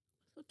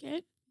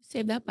 Okay.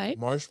 Save that bite.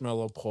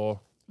 Marshmallow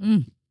pull.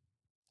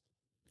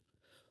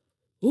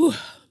 Ooh.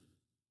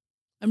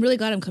 I'm really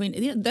glad I'm coming.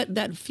 You know,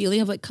 that feeling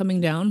of like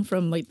coming down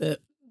from like the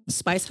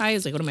spice high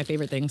is like one of my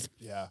favorite things.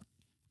 Yeah.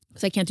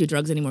 Because I can't do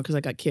drugs anymore because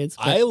I got kids.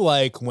 I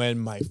like when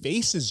my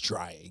face is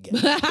dry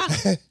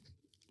again.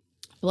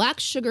 Black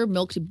sugar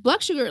milk tea.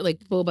 Black sugar, like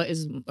boba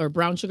is, or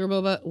brown sugar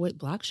boba. Wait,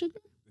 black sugar?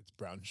 It's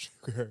brown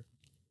sugar.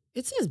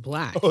 It says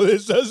black. Oh,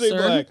 this does say Sir?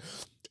 black.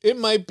 It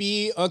might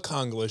be a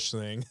Konglish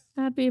thing.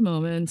 Happy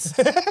moments.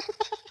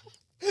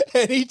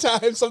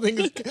 Anytime something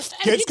gets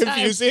Anytime.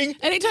 confusing.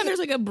 Anytime there's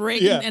like a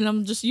break Yeah. and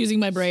I'm just using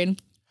my brain.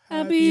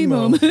 Happy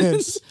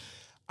moments.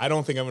 I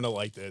don't think I'm gonna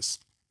like this.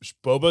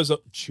 Boba's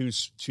too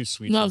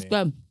sweet. No, for it's me.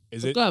 good.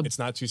 Is It's it? good. It's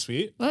not too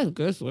sweet. That's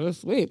good. It's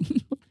sweet.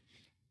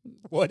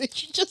 What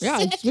did you just Yeah,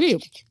 say? it's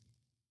sweet.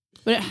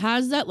 But it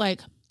has that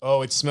like,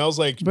 Oh, it smells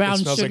like brown it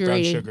smells like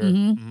brown sugary. sugar.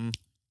 Mhm. Mhm.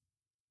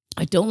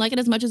 I don't like it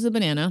as much as the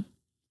banana.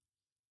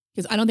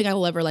 Because I don't think I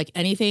will ever like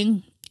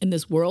anything in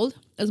this world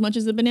as much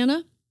as the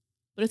banana.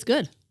 But it's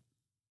good.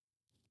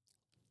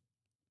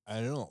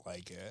 I don't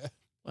like it.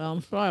 Well,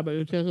 I'm sorry, but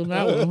you're taking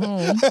that one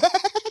home.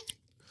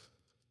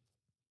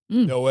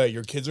 No way.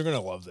 Your kids are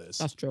gonna love this.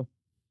 That's true.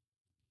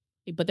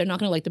 But they're not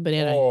going to like the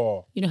banana.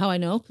 Oh, You know how I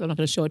know? Because I'm not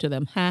going to show it to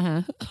them. Ha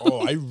ha.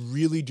 oh, I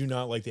really do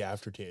not like the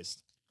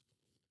aftertaste.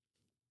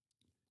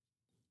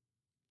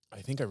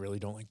 I think I really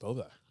don't like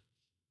boba.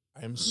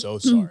 I am so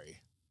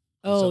sorry.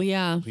 Oh, don't-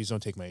 yeah. Please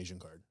don't take my Asian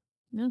card.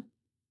 No,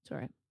 it's all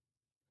right.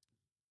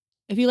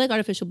 If you like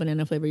artificial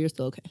banana flavor, you're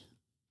still okay.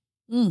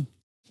 Mm,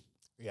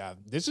 Yeah,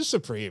 this is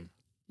supreme.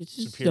 it's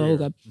just Superior. so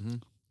good.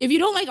 Mhm. If you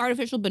don't like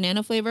artificial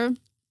banana flavor,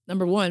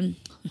 number one,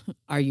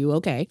 are you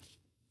okay?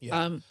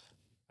 Yeah,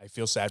 I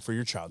feel sad for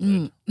your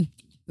childhood.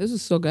 This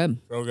is so good.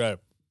 So good.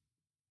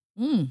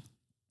 Mm.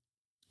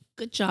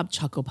 Good job,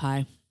 Choco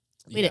Pie.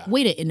 Yeah.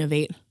 Way to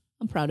innovate.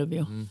 I'm proud of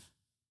you. Mhm.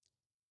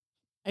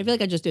 I feel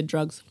like I just did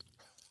drugs.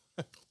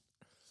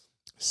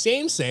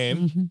 Same.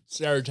 Mhm.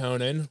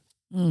 Serotonin,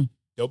 Mm.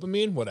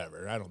 dopamine,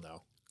 whatever. I don't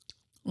know.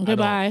 I Okay, don't-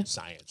 bye.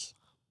 Science.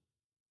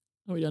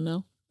 Are we done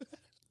now?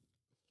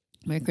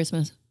 Merry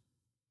Christmas.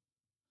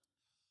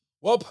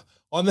 Well,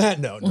 on that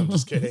note, no, I'm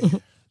just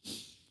kidding.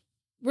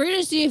 We're going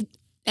to see if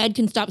Ed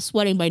can stop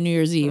sweating by New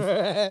Year's Eve.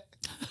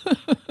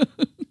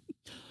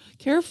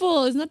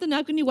 Careful. Isn't that the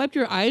napkin you wiped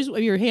your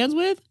hands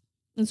with?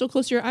 And so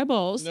close to your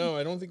eyeballs. No,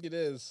 I don't think it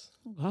is.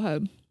 Oh,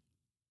 God.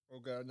 Oh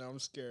God, now I'm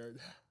scared.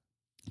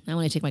 Now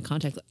when I take my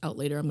contacts out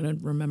later, I'm going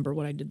to remember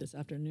what I did this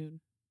afternoon.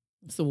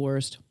 It's the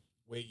worst.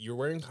 Wait, you're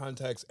wearing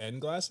contacts and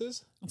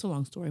glasses? It's a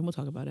long story. We'll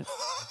talk about it.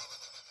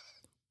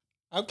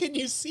 How can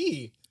you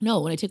see? No,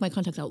 when I take my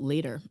contacts out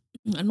later,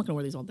 I'm not going to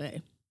wear these all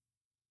day.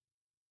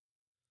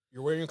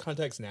 You're wearing your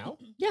contacts now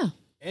Yeah.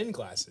 and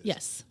glasses.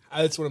 Yes.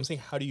 That's what I'm saying.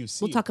 How do you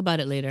see? We'll talk about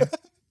it later.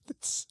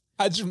 It's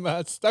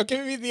Ajuma. Stop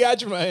giving me the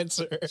Ajuma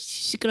answer.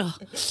 Shikra.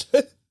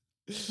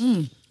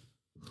 Mm.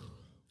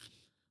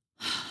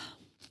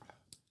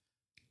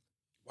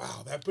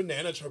 Wow, that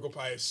banana choco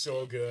pie is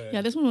so good.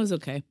 Yeah, this one was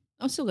okay.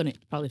 I'm still going to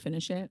probably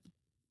finish it.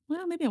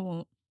 Well, maybe I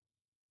won't.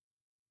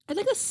 I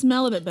like the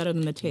smell of it better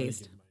than the I'm gonna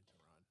taste. give mine to Ron.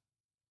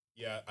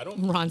 Yeah, I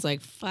don't. Ron's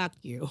like, fuck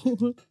you.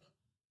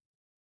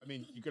 I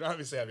mean, you could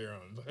obviously have your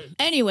own, but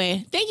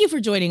Anyway, thank you for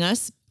joining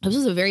us. This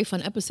was a very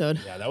fun episode.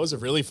 yeah, that was a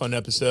really fun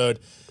episode.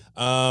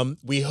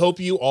 We hope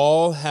you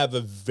all have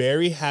a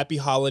very happy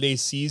holiday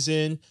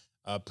season.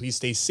 Please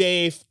stay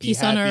safe. Be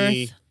Peace on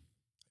happy. earth.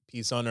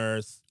 Peace on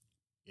earth.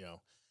 You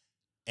know.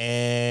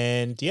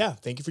 And yeah,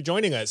 thank you for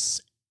joining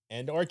us.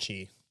 And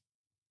Archie.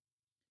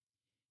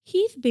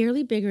 He's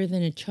barely bigger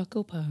than a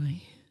choco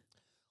pie.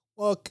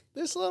 Look,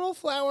 this little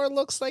flower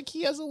looks like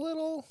he has a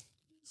little.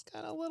 He's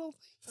got a little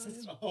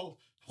thing. Oh,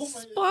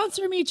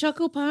 Sponsor me,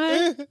 Choco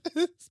Pie.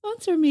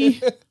 Sponsor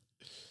me.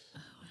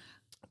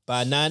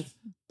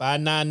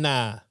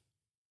 Banana.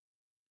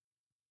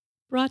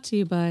 Brought to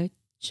you by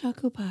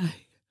Choco Pie.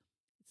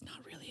 It's not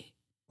really.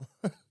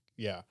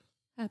 Yeah.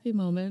 Happy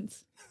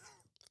moments.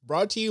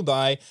 Brought to you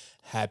by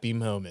Happy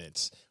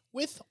Moments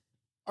with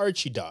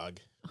Archie Dog.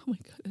 Oh my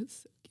God,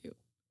 that's so cute.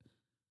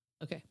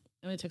 Okay,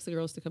 I'm going to text the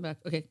girls to come back.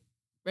 Okay,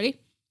 ready?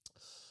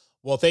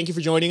 Well, thank you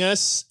for joining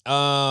us.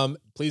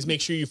 Please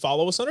make sure you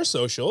follow us on our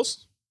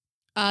socials.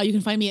 You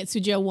can find me at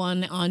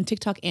Sujia1 on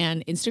TikTok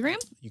and Instagram.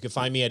 You can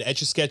find me at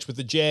Etch a Sketch with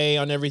a J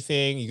on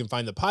everything. You can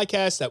find the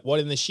podcast at What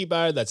in the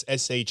Shibal. That's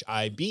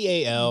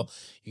SHIBAL.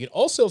 You can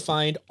also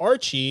find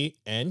Archie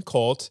and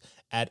Colt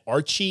at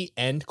Archie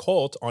and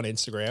Colt on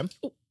Instagram.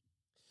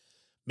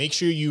 Make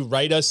sure you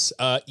write us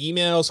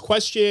emails,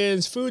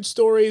 questions, food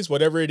stories,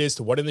 whatever it is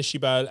to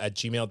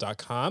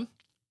whatintheshibal@gmail.com.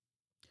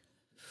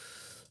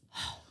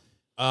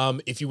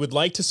 If you would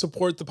like to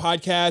support the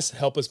podcast,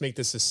 help us make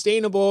this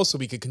sustainable so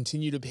we could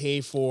continue to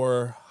pay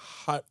for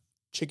hot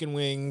chicken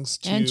wings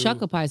And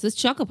Choco Pies. These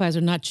Choco Pies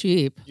are not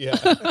cheap. Yeah.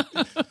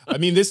 I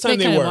mean, this time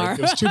They they kind of were. are.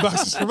 It was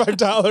 $2 for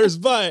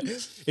 $5. But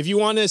if you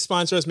want to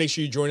sponsor us, make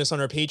sure you join us on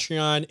our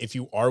Patreon. If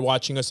you are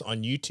watching us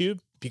on YouTube,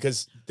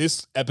 because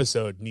this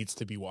episode needs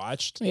to be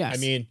watched. Yes. I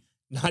mean,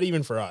 not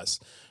even for us,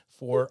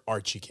 for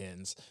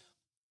Archiekins.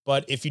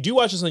 But if you do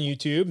watch us on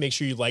YouTube, make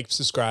sure you like,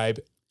 subscribe.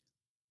 Did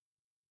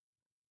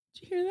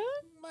you hear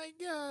that? Oh my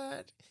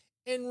God.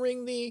 And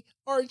ring the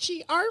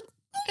Archie.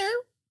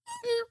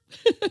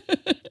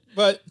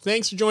 But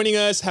thanks for joining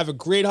us. Have a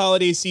great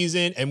holiday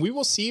season, and we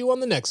will see you on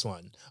the next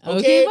one.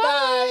 Okay,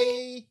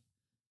 bye.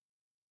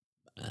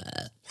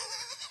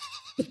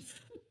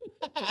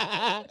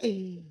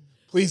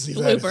 Please leave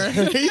Blooper.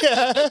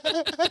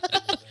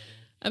 that.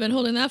 Yeah. I've been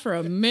holding that for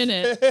a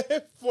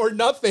minute. for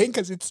nothing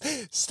because it's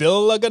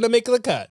still gonna make the cut.